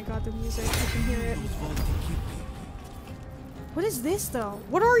 Oh my god, the music. I can hear it. What is this though?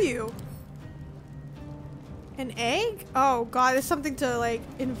 What are you? An egg? Oh god, it's something to like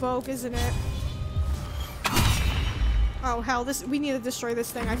invoke, isn't it? Oh hell, we need to destroy this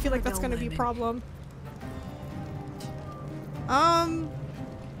thing. I feel like that's gonna be a problem.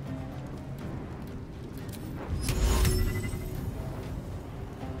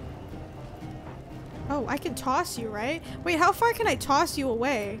 Oh, I can toss you, right? Wait, how far can I toss you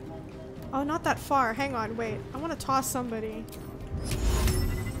away? Oh, not that far. Hang on, wait. I want to toss somebody.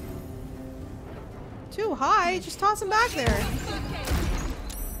 Too high. Just toss him back there.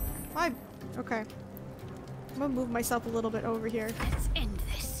 Okay. I'm gonna move myself a little bit over here. Let's end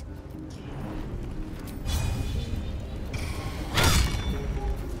this.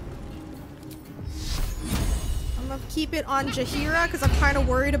 I'm gonna keep it on Jaheira because I'm kind of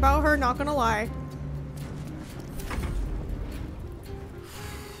worried about her, not gonna lie.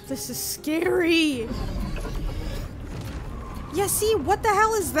 This is scary. Yeah, see, what the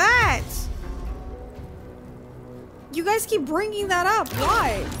hell is that? You guys keep bringing that up.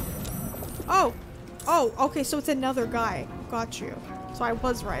 Why? Oh. Oh, okay, so it's another guy. Got you. So I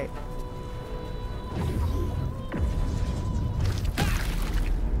was right.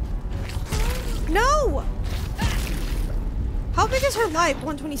 No! How big is her life?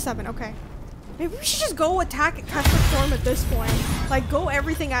 127, okay. Maybe we should just go attack Catholic Form at this point. Like, go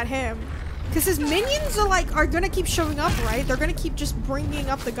everything at him. Because his minions are gonna keep showing up, right? They're gonna keep just bringing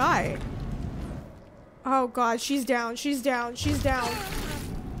up the guy. Oh god, she's down, she's down, she's down.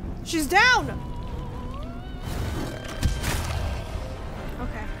 She's down!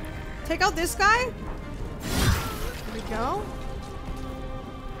 Okay. Take out this guy. There we go.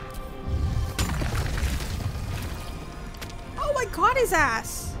 Oh, I got his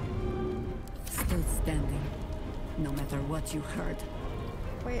ass! Still standing, no matter what you heard.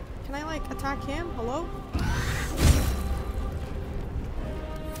 Wait, can I like attack him? Hello?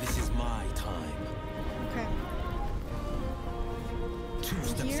 This is my time. Okay. 2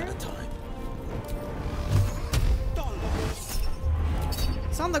 steps at a time.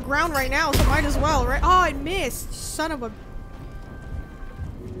 It's on the ground right now, so might as well, right? Oh, I missed! Son of a...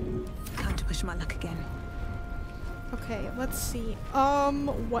 Time to push my luck again. Okay, let's see.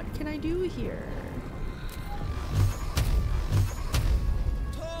 What can I do here?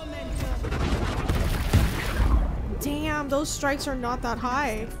 Damn, those strikes are not that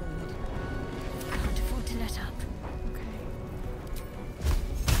high. Can't afford to let up. Okay.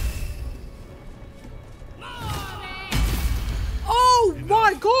 Oh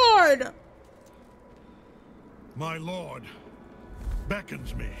my god! My lord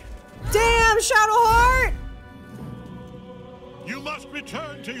beckons me. Damn, Shadowheart! You must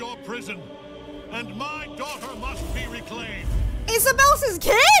return to your prison, and my daughter must be reclaimed. Isabel's his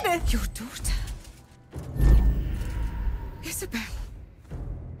kid? Your daughter? Isabel.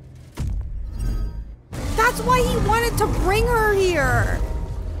 That's why he wanted to bring her here.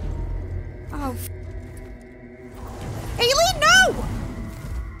 Oh. Aileen, no!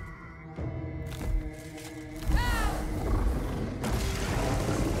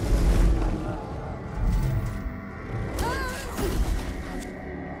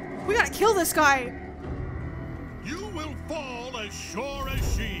 We gotta kill this guy. You will fall as sure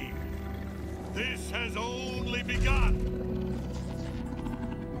as she. This has only begun.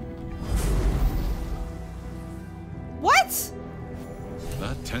 What?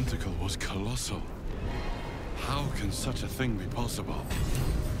 That tentacle was colossal. How can such a thing be possible?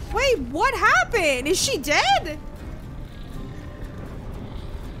 Wait, what happened? Is she dead?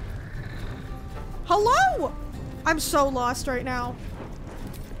 Hello? I'm so lost right now.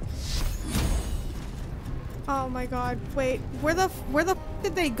 Oh my god. Wait, where the f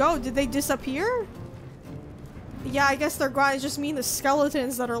did they go? Did they disappear? Yeah, I guess they're gone. It's just me and the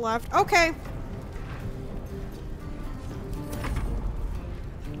skeletons that are left. Okay.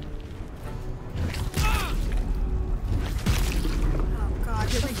 Oh god,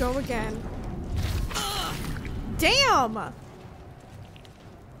 here we go again. Damn!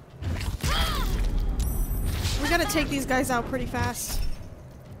 We gotta take these guys out pretty fast.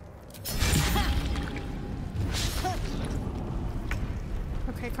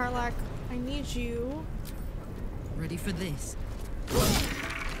 Okay, Karlach, I need you. Ready for this?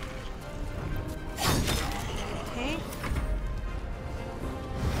 Okay.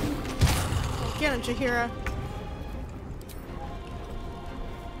 Get him, Jaheira.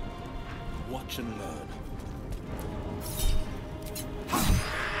 Watch and learn.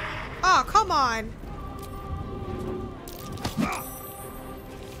 Oh, come on!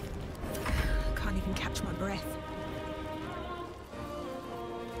 Can't even catch my breath.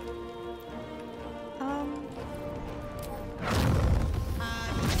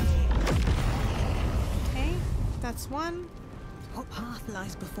 Okay, that's one. What path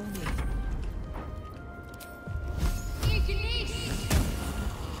lies before me?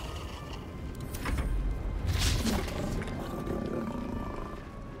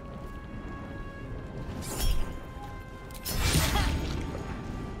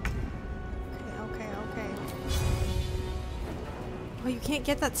 Okay. Oh, you can't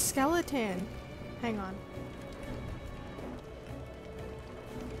get that skeleton. Hang on.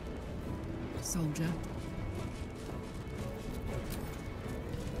 Soldier.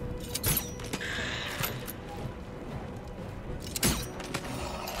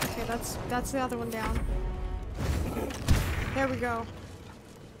 Okay, that's the other one down. There we go.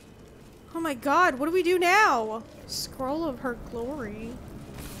 Oh my god, what do we do now? Scroll of her glory.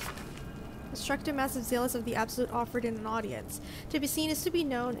 Instructed massive zealous of the absolute offered in an audience. To be seen is to be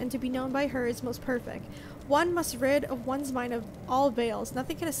known, and to be known by her is most perfect. One must rid of one's mind of all veils.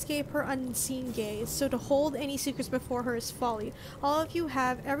 Nothing can escape her unseen gaze, so to hold any secrets before her is folly. All of you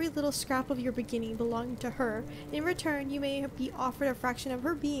have every little scrap of your beginning belonging to her. In return, you may be offered a fraction of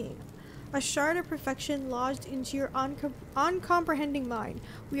her being. A shard of perfection lodged into your uncomprehending mind.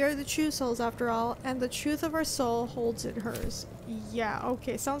 We are the true souls after all, and the truth of our soul holds in hers. Yeah,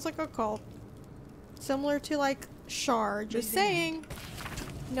 okay, sounds like a cult. Similar to like Shard, just saying.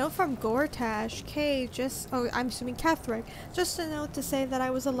 Note from Gortash, I'm assuming Ketheric. Just a note to say that I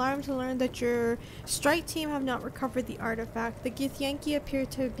was alarmed to learn that your strike team have not recovered the artifact. The Githyanki appear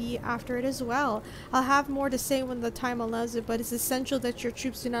to be after it as well. I'll have more to say when the time allows it, but it's essential that your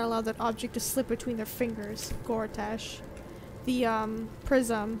troops do not allow that object to slip between their fingers. Gortash. The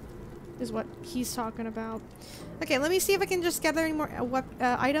prism is what he's talking about. Okay, let me see if I can just gather any more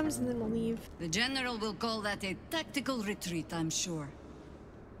items and then we'll leave. The general will call that a tactical retreat, I'm sure.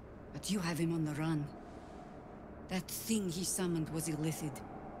 But you have him on the run. That thing he summoned was illicit.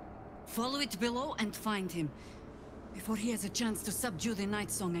 Follow it below and find him, before he has a chance to subdue the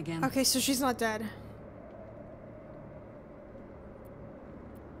Nightsong again. Okay, so she's not dead.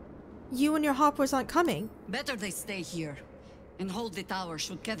 You and your hoppers aren't coming. Better they stay here, and hold the tower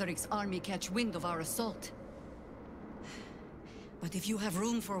should Ketheric's army catch wind of our assault. But if you have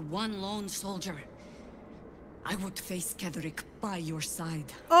room for one lone soldier, I would face Ketheric by your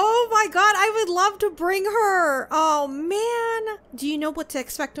side. Oh my god, I would love to bring her! Oh man! Do you know what to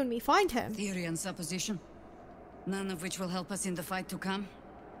expect when we find him? Theory and supposition, none of which will help us in the fight to come.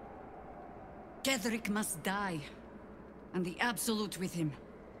 Ketheric must die, and the Absolute with him.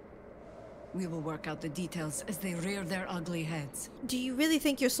 We will work out the details as they rear their ugly heads. Do you really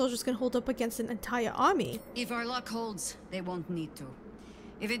think your soldiers can hold up against an entire army? If our luck holds, they won't need to.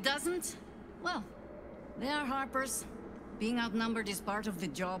 If it doesn't, well, they are Harpers. Being outnumbered is part of the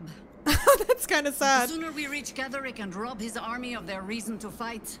job. That's kind of sad. The sooner we reach Ketheric and rob his army of their reason to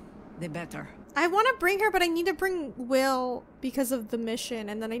fight, the better. I want to bring her, but I need to bring Will because of the mission,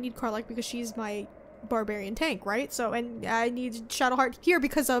 and then I need Karlach because she's my barbarian tank, right? So, and I need Shadowheart here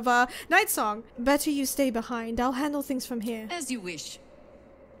because of Nightsong. Better you stay behind. I'll handle things from here. As you wish.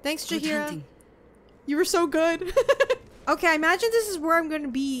 Thanks, Good Jaheira. hunting. You were so good. Okay, I imagine this is where I'm gonna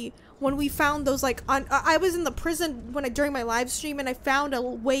be when we found those, like, I was in the prison during my live stream, and I found a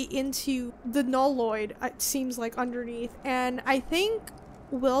way into the Nulloid, it seems like, underneath. And I think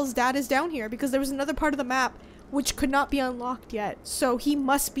Will's dad is down here, because there was another part of the map which could not be unlocked yet. So he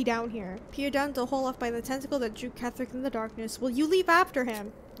must be down here. Peer down the hole left by the tentacle that drew Ketheric in the darkness. Will you leap after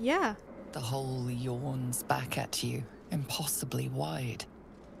him? Yeah. The hole yawns back at you, impossibly wide.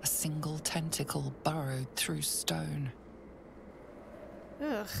 A single tentacle burrowed through stone.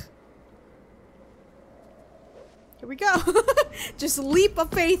 Ugh. Here we go. Just leap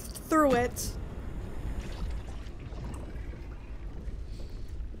of faith through it.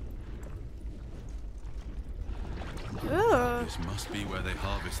 Ugh. This must be where they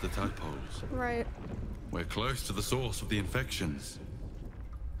harvest the tadpoles. Right. We're close to the source of the infections.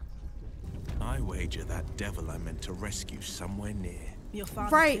 I wager that devil I meant to rescue somewhere near. Your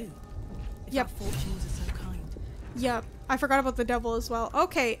father right. too. If Yep. our fortunes are so kind. Yep. I forgot about the devil as well.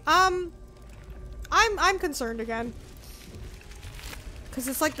 Okay. I'm concerned again. Cause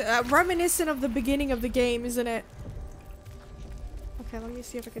it's like reminiscent of the beginning of the game, isn't it? Okay, let me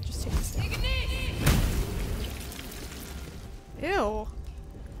see if I could just take this down. Ew.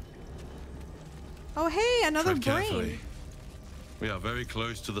 Oh hey, another Tread brain. carefully. We are very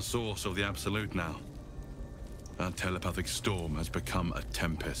close to the source of the Absolute now. Our telepathic storm has become a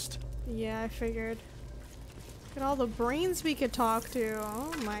tempest. Yeah, I figured. Look at all the brains we could talk to.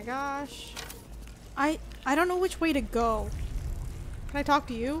 Oh my gosh. I don't know which way to go. Can I talk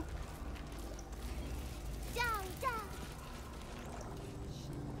to you?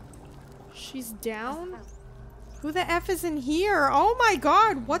 She's down? Who the F is in here? Oh my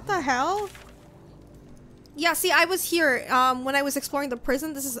god, what the hell? Yeah, see, I was here when I was exploring the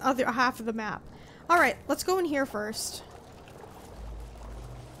prison. This is the other half of the map. Alright, let's go in here first.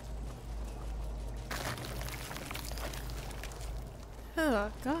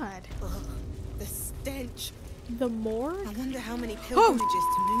 Oh, God. Ugh, the stench. The morgue? I wonder how many pilgrimages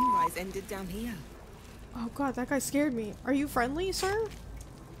to Moonrise ended down here. Oh god, that guy scared me. Are you friendly, sir?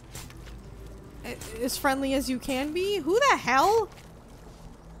 As friendly as you can be? Who the hell?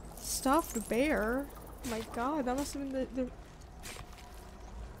 Stuffed bear? Oh my god, that must have been the...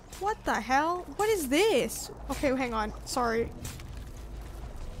 What the hell? What is this? Okay, hang on. Sorry.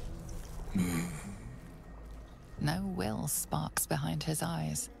 No will sparks behind his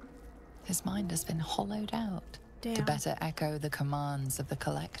eyes. His mind has been hollowed out to Damn. better echo the commands of the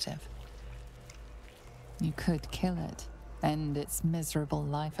collective. You could kill it, end its miserable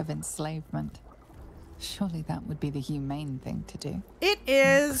life of enslavement. Surely that would be the humane thing to do. It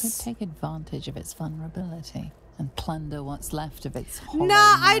is. You could take advantage of its vulnerability and plunder what's left of its hollow Nah,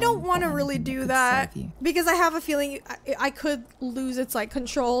 I mind don't for want to really anything do could that. serve you. Because I have a feeling I could lose its, like,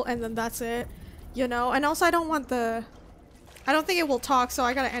 control and then that's it. You know? And also I don't want the... I don't think it will talk, so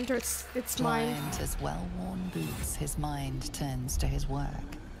I gotta enter its mind. Blind as well-worn boots, his mind turns to his work.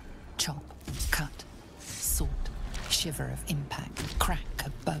 Chop, cut, sort, shiver of impact, crack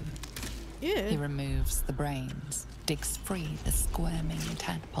of bone. Yeah. He removes the brains, digs free the squirming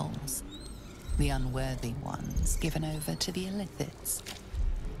tadpoles, the unworthy ones given over to the illithids,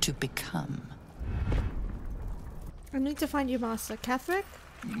 to become. I need to find you, Master. Ketheric?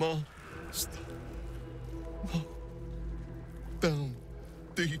 Down,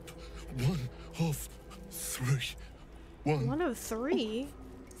 deep, one of three. One of three?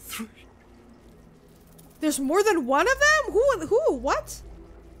 Three. There's more than one of them? Who? What?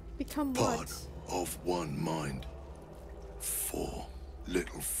 Become Part what? of one mind. 4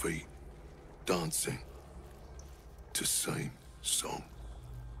 little feet dancing to same song.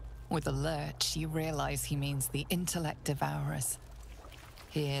 With a lurch, you realize he means the intellect devourers.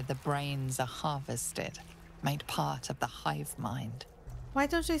 Here, the brains are harvested, made part of the hive mind. Why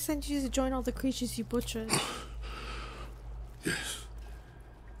don't I send you to join all the creatures you butchered? Yes.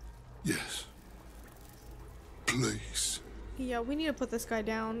 Yes. Please. Yeah, we need to put this guy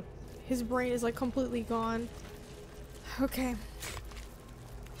down. His brain is like completely gone. Okay.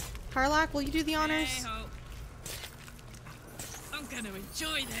 Karlak, will you do the honors? I'm gonna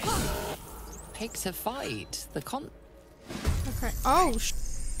enjoy this. Pick to fight. The Okay. Oh,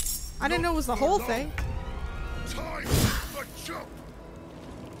 I didn't know it was the whole thing. Time for jump.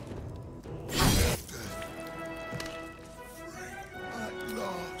 At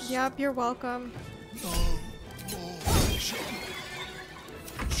last. Yep, you're welcome. No more jump.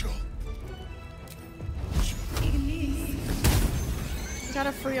 Jump.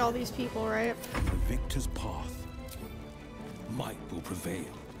 Gotta free all these people, right? The victor's path. Might will prevail.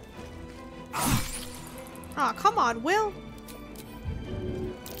 Aw, come on, Will.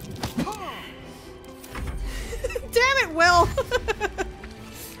 Damn it, Will!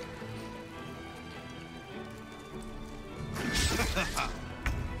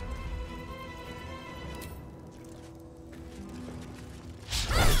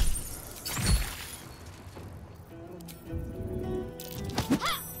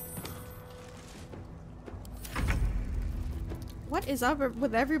 What is up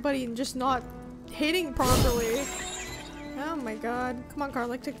with everybody and just not hitting properly? Oh my god. Come on,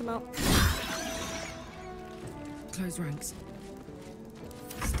 Garlic, take them out. Close ranks.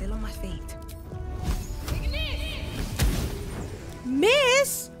 Still on my feet.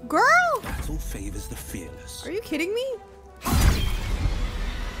 Miss? Girl? Battle favors the fearless. Are you kidding me?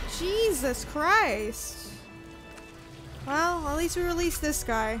 Jesus Christ. Well, at least we released this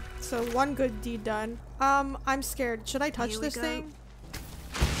guy. So one good deed done. I'm scared. Should I touch this thing?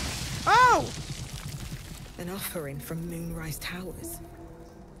 Oh! An offering from Moonrise Towers.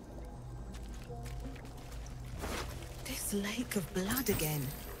 This lake of blood again.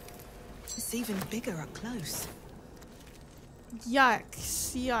 It's even bigger up close.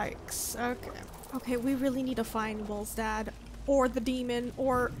 Yikes. Yikes. Okay. Okay, we really need to find Will's dad. Or the demon.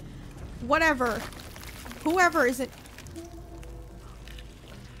 Or whatever. Whoever isn't.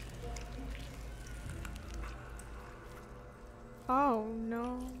 Oh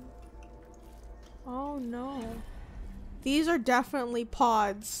no. Oh no. These are definitely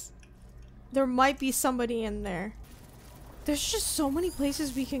pods. There might be somebody in there. There's just so many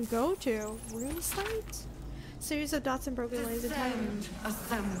places we can go to. Rune site? Series of dots and broken lines in time.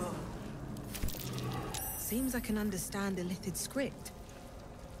 Assemble. Seems I can understand a Lithid script.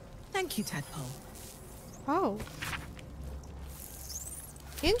 Thank you, Tadpole. Oh.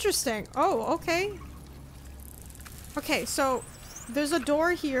 Interesting. Oh, okay. Okay, so there's a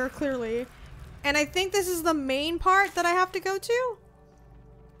door here, clearly. And I think this is the main part that I have to go to?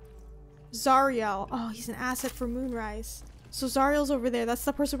 Zariel. Oh, he's an asset for Moonrise. So Zariel's over there. That's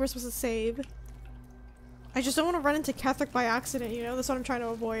the person we're supposed to save. I just don't want to run into Ketheric by accident, you know? That's what I'm trying to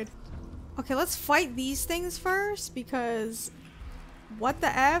avoid. Okay, let's fight these things first, because... What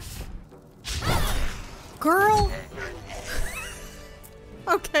the F? Girl!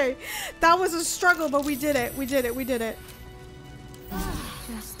 Okay, that was a struggle, but we did it. We did it. We did it.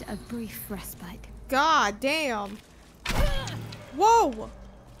 Just a brief respite. God damn. Whoa!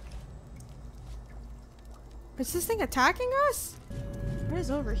 Is this thing attacking us? What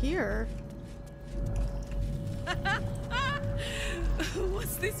is over here?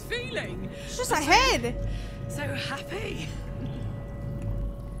 What's this feeling? It's just a head! So happy.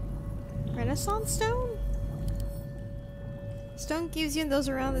 Renaissance stone? Stone gives you and those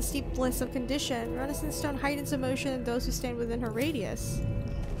around the steep bliss of condition. Renaissance stone heightens emotion in those who stand within her radius.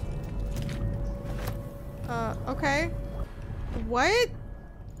 Okay. What?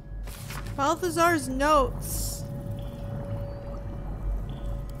 Balthazar's notes.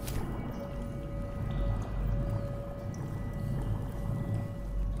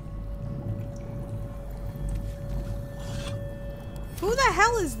 Who the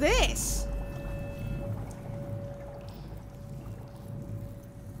hell is this?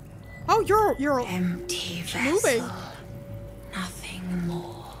 Oh, you're empty moving. vessel, nothing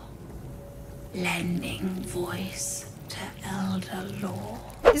more. Lending voice to elder law.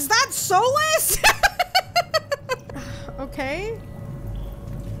 Is that Solus? Okay.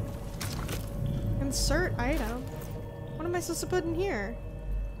 Insert item. What am I supposed to put in here?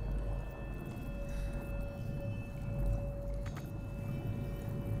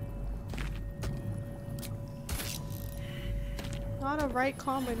 Not a right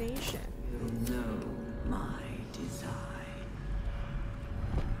combination. You know my design.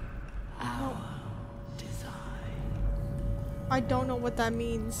 Our design. I don't know what that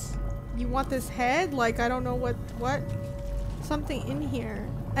means. You want this head? Like, I don't know what? Something in here.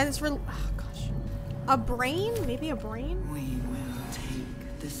 And it's real. Oh, gosh. A brain? Maybe a brain? We will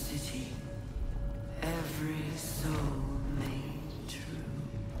take the city. Every soul made true.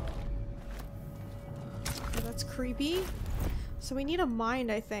 Okay, that's creepy. So we need a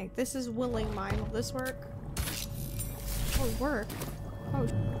mind, I think. This is willing mind. Will this work? Oh, it work. Oh.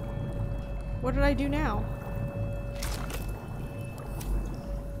 What did I do now?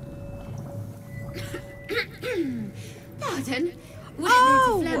 Pardon? Wouldn't need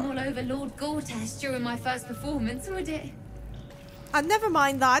to phlegm all over Lord Gortash during my first performance, would it? Never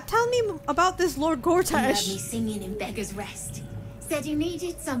mind that. Tell me about this Lord He heard me Gortash. singing in Beggar's Rest. Said he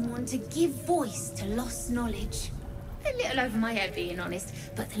needed someone to give voice to lost knowledge. A little over my head, being honest,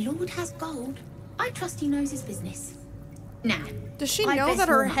 but the Lord has gold. I trust he knows his business. Now, Does she I'd know best that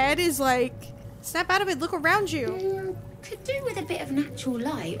her warm up. head is like... Snap out of it, look around you. Could do with a bit of natural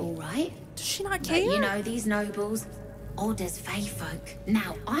light, all right. Does she not But care? you know, these nobles, odd as fae folk.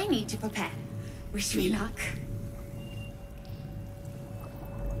 Now I need to prepare. Wish me luck.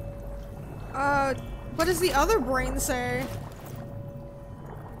 What does the other brain say?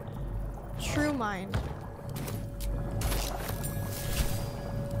 True mind.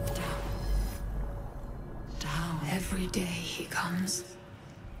 Down. Every day he comes.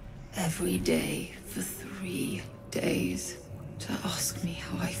 Every day for 3 days to ask me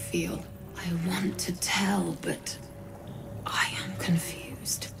how I feel. I want to tell, but I am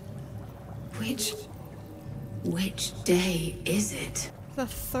confused. Which day is it? The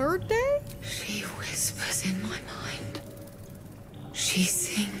 3rd day? She whispers in my mind. She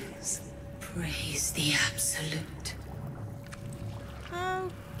sings, praise the absolute.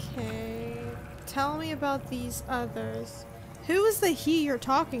 Okay. Tell me about these others. Who is the he you're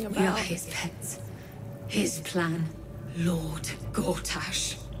talking about? We are his pets. His plan, Lord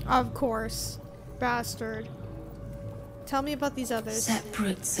Gortash. Of course. Bastard. Tell me about these others.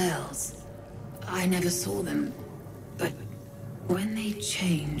 Separate cells. I never saw them, but when they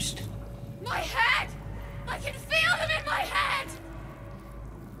changed... My head! I can feel them in my head!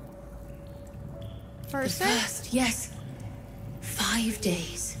 First, yes. 5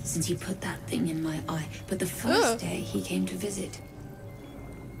 days since he put that thing in my eye, but the first day he came to visit.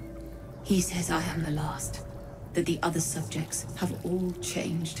 He says I am the last, that the other subjects have all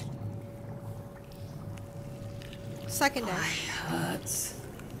changed. Second day. Eye hurts.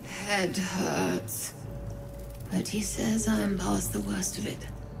 Head hurts. But he says I am past the worst of it.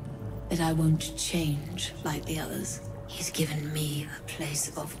 That I won't change like the others. He's given me a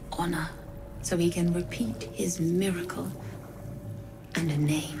place of honor, so he can repeat his miracle. And a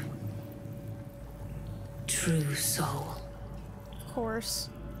name. True Soul. Of course.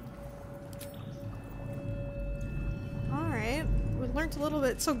 Alright. We learned a little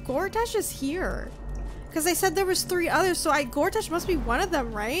bit. So Gortash is here. Because they said there was 3 others, so Gortash must be one of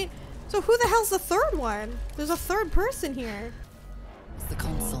them, right? So who the hell's the 3rd one? There's a 3rd person here. As the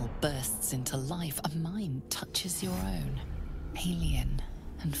console bursts into life, a mind touches your own. Alien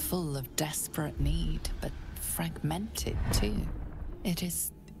and full of desperate need, but fragmented too. It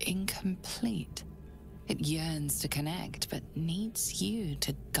is incomplete. It yearns to connect, but needs you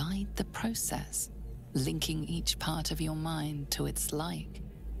to guide the process, linking each part of your mind to its like.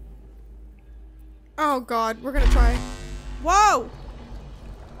 Oh god, we're gonna try. Whoa!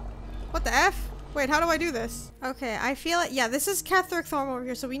 What the F? Wait, how do I do this? Okay, I feel it. Yeah, this is Ketheric Thorm over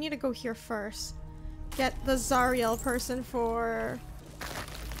here, so we need to go here first. Get the Zariel person for...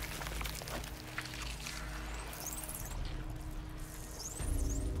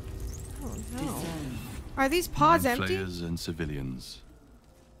 Oh no. Are these pods Mind empty? flayers and civilians,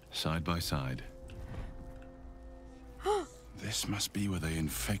 side by side. This must be where they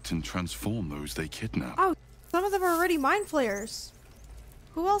infect and transform those they kidnap. Oh, some of them are already mind flayers.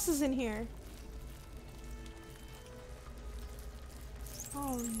 Who else is in here?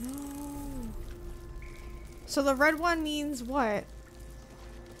 Oh no. So the red one means what?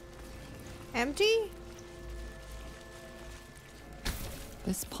 Empty?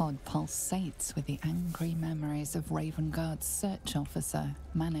 This pod pulsates with the angry memories of Ravenguard's search officer,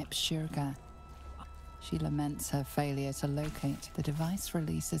 Manip Shurga. She laments her failure to locate. The device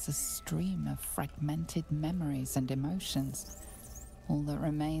releases a stream of fragmented memories and emotions. All that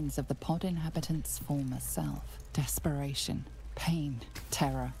remains of the pod inhabitant's former self. Desperation, pain,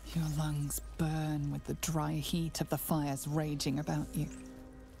 terror. Your lungs burn with the dry heat of the fires raging about you.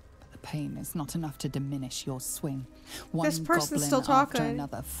 But the pain is not enough to diminish your swing. One This person's goblin still talking. after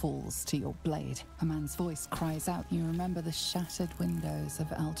another falls to your blade. A man's voice cries out. You remember the shattered windows of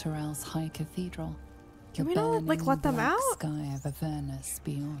Elturel's High Cathedral. Can we The not, like, let them burning black out? sky of Avernus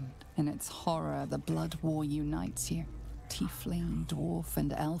beyond. In its horror, the blood war unites you. Tiefling, dwarf,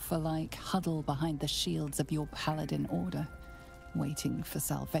 and elf alike huddle behind the shields of your paladin order, waiting for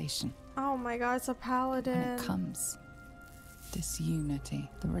salvation. Oh my god, it's a paladin. And it comes. Disunity.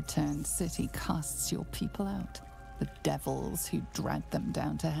 The returned city casts your people out. The devils who dragged them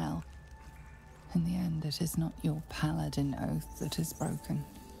down to hell. In the end, it is not your paladin oath that is broken.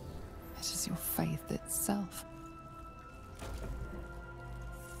 It is your faith itself.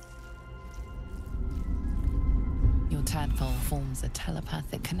 Your tadpole forms a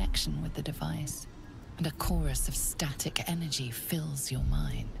telepathic connection with the device, and a chorus of static energy fills your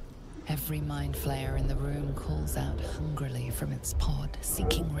mind. Every mind flayer in the room calls out hungrily from its pod,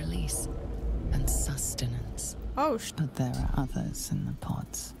 seeking release and sustenance. Oh, but there are others in the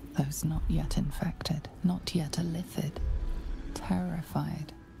pods, those not yet infected, not yet elithid,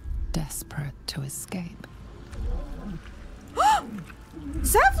 terrified, desperate to escape.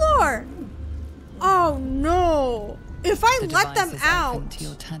 Zevlor! Oh no! If I let them out, to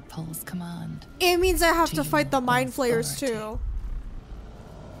your tadpole's command. It means I have to fight the mind flayers too.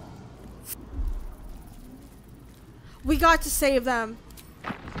 We got to save them.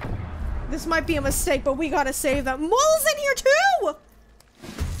 This might be a mistake, but we gotta save them. Mole's in here too!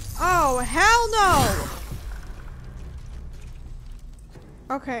 Oh, hell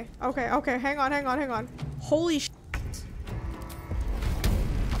no! Okay, okay, okay. Hang on, hang on, hang on. Holy shit.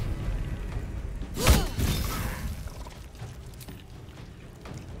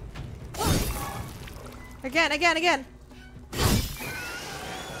 Again, again, again.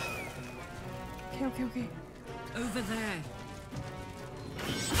 Okay, okay, okay. Over there.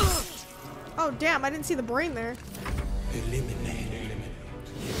 Oh, damn, I didn't see the brain there. Eliminate.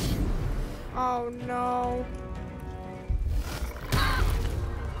 Oh, no.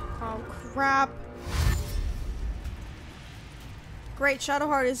 Oh, crap. Great,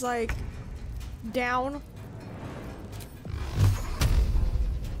 Shadowheart is, like, down.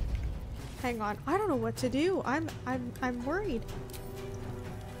 Hang on, I don't know what to do. I'm worried.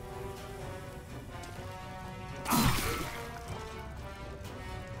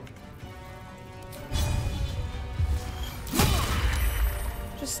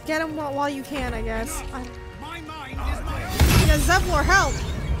 Just get him while you can, I guess. Yeah, Zevlor, help!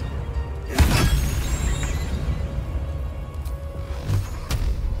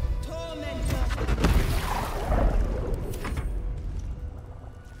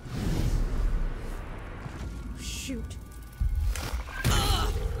 Shoot.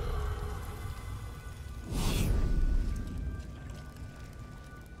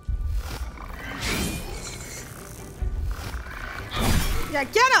 Yeah,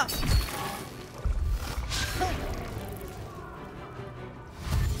 get up!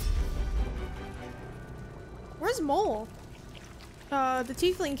 Where's Mole? The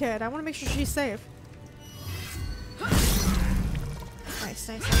tiefling kid. I want to make sure she's safe. Nice, nice,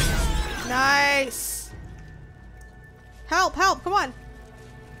 nice. Nice! Help, help, come on!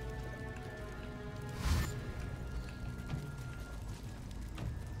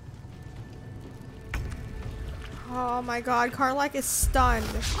 Oh my god, Karlach is stunned.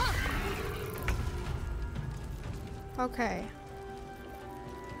 Okay.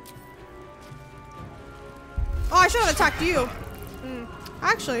 Oh, I should have attacked you.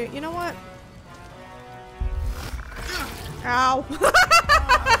 Actually, you know what? Ow.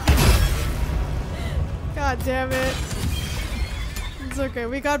 God damn it. It's okay,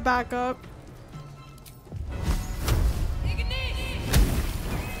 we got backup.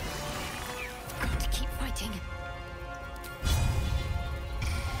 To keep fighting.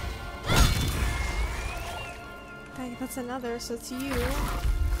 Okay, that's another, so it's you.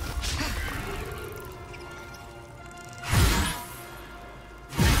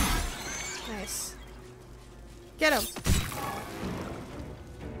 Nice. Get him.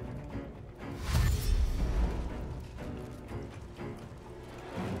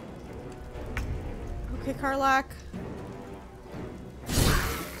 Okay, Karlach.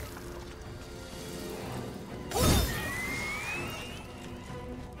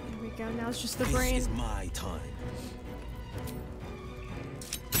 There we go. Now it's just the brain. This is my time.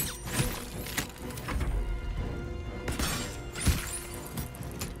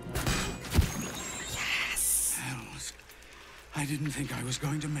 I didn't think I was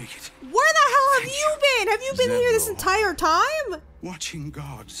going to make it. Where the hell have you been? Have you been here this entire time? Watching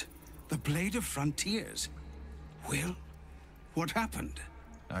gods. The Blade of Frontiers. Will, what happened?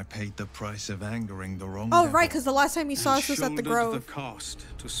 I paid the price of angering the wrong Oh, devil. right, because the last time you saw us was at the Grove. The cost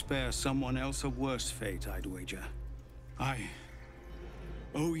to spare someone else a worse fate, I'd wager. I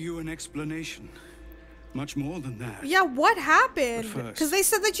owe you an explanation. Much more than that. Yeah, what happened? Because they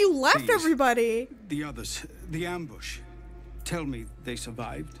said that you left everybody. The others, the ambush. Tell me they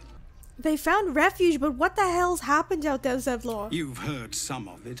survived. They found refuge, but what the hell's happened out there, Zevlor? You've heard some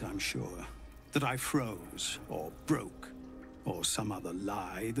of it, I'm sure. That I froze, or broke, or some other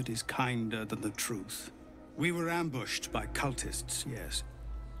lie that is kinder than the truth. We were ambushed by cultists, yes.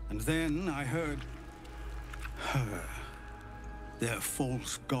 And then I heard her, their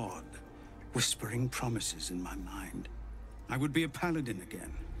false god, whispering promises in my mind. I would be a paladin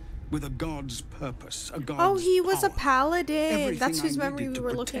again. With a god's purpose, a god's Oh, he was power. a paladin. Everything That's whose I memory needed we to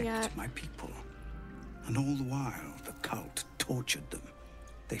were looking protect at. my people. And all the while, the cult tortured them.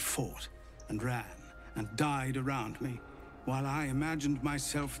 They fought and ran and died around me, while I imagined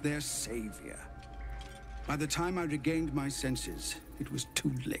myself their savior. By the time I regained my senses, it was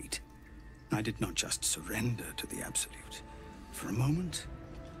too late. I did not just surrender to the Absolute. For a moment,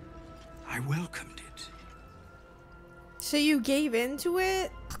 I welcomed it. So you gave into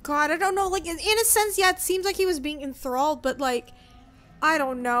it? God, I don't know. Like, in a sense, yeah, it seems like he was being enthralled, but like, I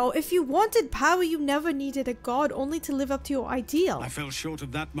don't know. If you wanted power, you never needed a god, only to live up to your ideal. I fell short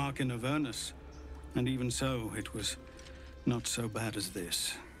of that mark in Avernus. And even so, it was not so bad as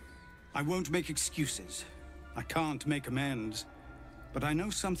this. I won't make excuses. I can't make amends. But I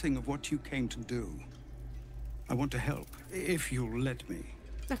know something of what you came to do. I want to help, if you'll let me.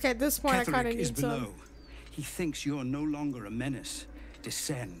 Okay, at this point, I kind of Ketheric is need below. some. He thinks you're no longer a menace.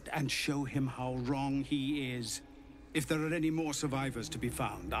 Descend and show him how wrong he is. If there are any more survivors to be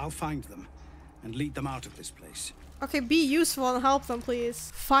found, I'll find them and lead them out of this place. Okay, be useful and help them,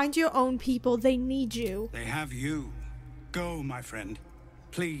 please. Find your own people. They need you. They have you. Go, my friend.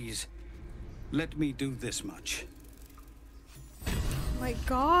 Please, let me do this much. My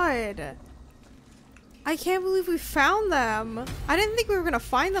God. I can't believe we found them. I didn't think we were gonna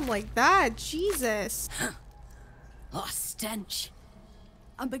find them like that. Jesus. Oh, stench.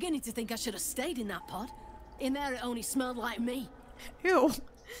 I'm beginning to think I should have stayed in that pod. In there it only smelled like me. Ew.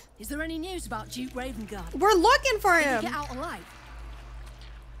 Is there any news about Duke Ravengard? We're looking for Did him. he get out alive?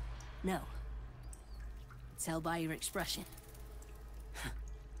 No. Tell by your expression.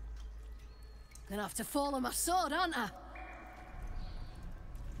 Gonna have to fall on my sword, aren't I?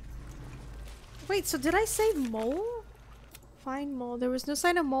 Wait, so did I say mole? Find mole. There was no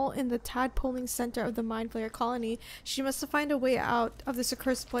sign of mole in the tadpoling center of the Mind Flayer colony. She must have found a way out of this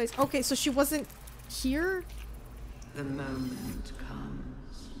accursed place. Okay, so she wasn't here? The moment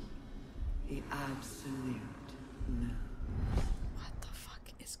comes. The absolute no. What the fuck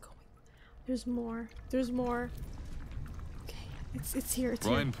is going on? There's more. There's more. Okay, it's here. It's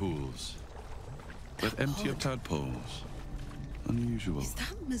Brine here. pools. But empty of tadpoles. Unusual. Is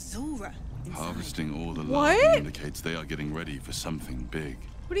that Missoura? Harvesting all the What? larvae indicates they are getting ready for something big.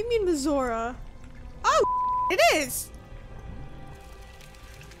 What do you mean, Missoura? Oh, it is.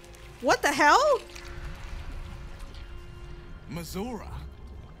 What the hell? Missoura?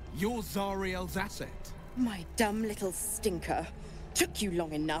 You're Zariel's asset. My dumb little stinker. Took you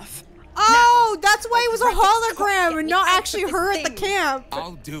long enough. Oh, that's why it was a hologram and not actually her at the camp.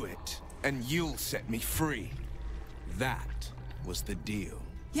 I'll do it, and you'll set me free. That was the deal.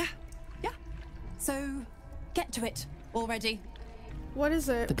 Yeah. So, get to it already. What is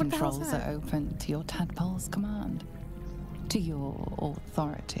it? The What hell's controls that? are open to your tadpole's command. To your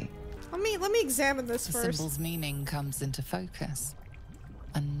authority. Let me examine this The first. symbol's meaning comes into focus.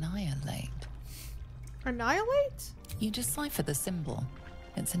 Annihilate. Annihilate? You decipher the symbol.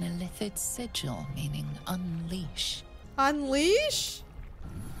 It's an illithid sigil, meaning unleash. Unleash?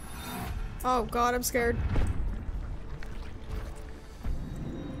 Oh God, I'm scared.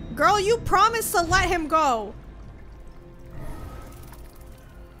 Girl, you promised to let him go.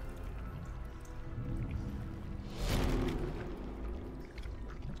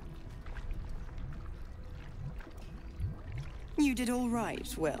 You did all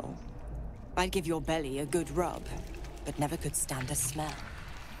right, Will. I'd give your belly a good rub, but never could stand a smell.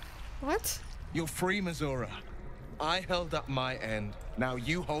 What? You're free, Missoura. I held up my end. Now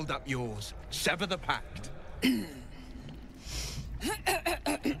you hold up yours. Sever the pact.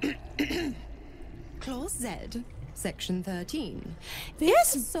 Clause Z, Section 13.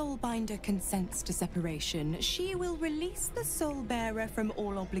 This? If the Soulbinder consents to separation, she will release the soul bearer from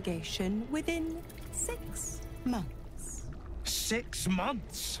all obligation within 6 months. 6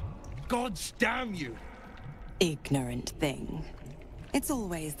 months? Gods damn you! Ignorant thing. It's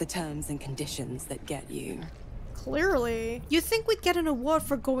always the terms and conditions that get you. Clearly. You'd think we'd get an award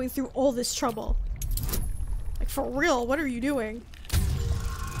for going through all this trouble. Like, for real, what are you doing?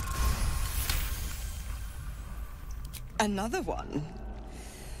 Another one?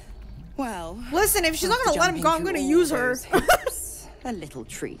 Well... Listen, if she's not gonna let him go, I'm gonna use her. A little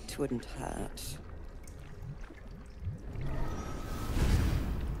treat wouldn't hurt.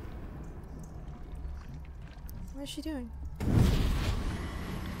 What is she doing?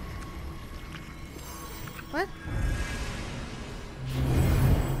 What?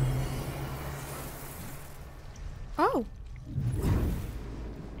 Oh.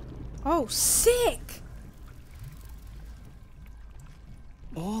 Oh, sick!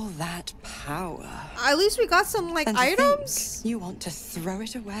 All that power. At least we got some, like, And to items? think you want to throw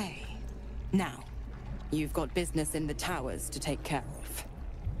it away. Now, you've got business in the towers to take care of.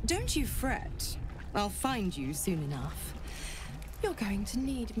 Don't you fret. I'll find you soon enough. You're going to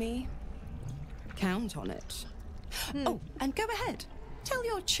need me. Count on it. Oh, and go ahead. Tell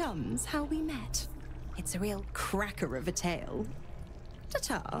your chums how we met. It's a real cracker of a tale.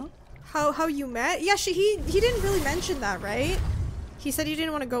 Ta-ta. How you met? Yeah, he didn't really mention that, right? He said he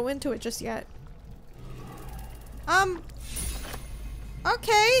didn't want to go into it just yet.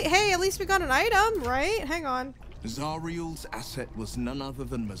 Okay, hey, at least we got an item, right? Hang on. Zariel's asset was none other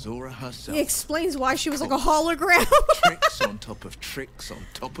than Mazora herself. He explains why she was like a hologram. Tricks on top of tricks on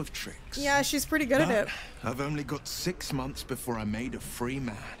top of tricks. Yeah, she's pretty good at it. I've only got 6 months before I made a free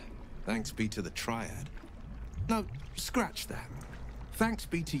man. Thanks be to the Triad. No, scratch that. Thanks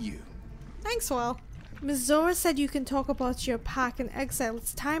be to you. Thanks, Well. Mazora said you can talk about your pack in exile.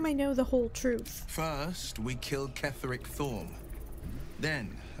 It's time I know the whole truth. First, we killed Ketheric Thorm.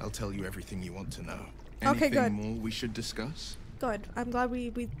 Then, I'll tell you everything you want to know. Okay, good. Anything more we should discuss? Good. I'm glad we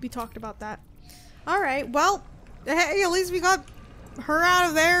talked about that. Alright, well, hey, at least we got her out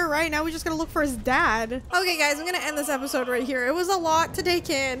of there. Right now we just gotta look for his dad. Okay, guys, I'm gonna end this episode right here. It was a lot to take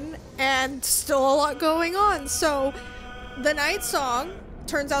in, and still a lot going on. So, the Nightsong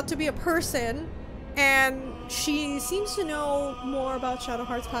turns out to be a person, and she seems to know more about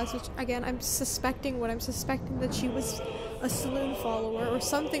Shadowheart's past, which, again, I'm suspecting that she was a saloon follower or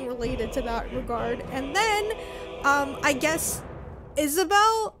something related to that regard. And then, I guess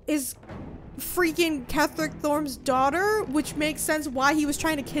Isabel is freaking Ketheric Thorm's daughter, which makes sense why he was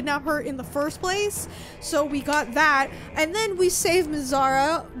trying to kidnap her in the first place. So we got that, and then we saved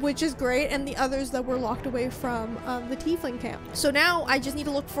Mazara, which is great, and the others that were locked away from the Tiefling camp. So now I just need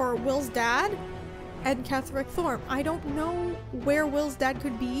to look for Will's dad and Ketheric Thorm. I don't know where Will's dad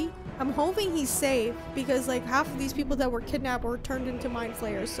could be. I'm hoping he's safe, because like half of these people that were kidnapped were turned into mind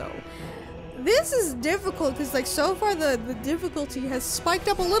flayers, so this is difficult, because like so far the difficulty has spiked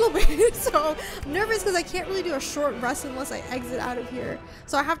up a little bit. So I'm nervous because I can't really do a short rest unless I exit out of here,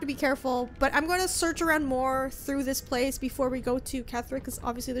 so I have to be careful. But I'm going to search around more through this place before we go to Ketheric, because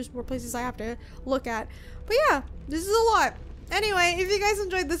obviously there's more places I have to look at. But yeah, this is a lot. Anyway, if you guys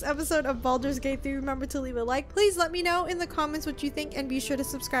enjoyed this episode of Baldur's Gate 3, remember to leave a like. Please let me know in the comments what you think, and be sure to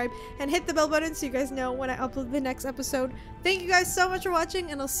subscribe and hit the bell button so you guys know when I upload the next episode. Thank you guys so much for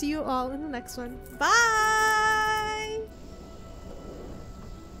watching, and I'll see you all in the next one. Bye!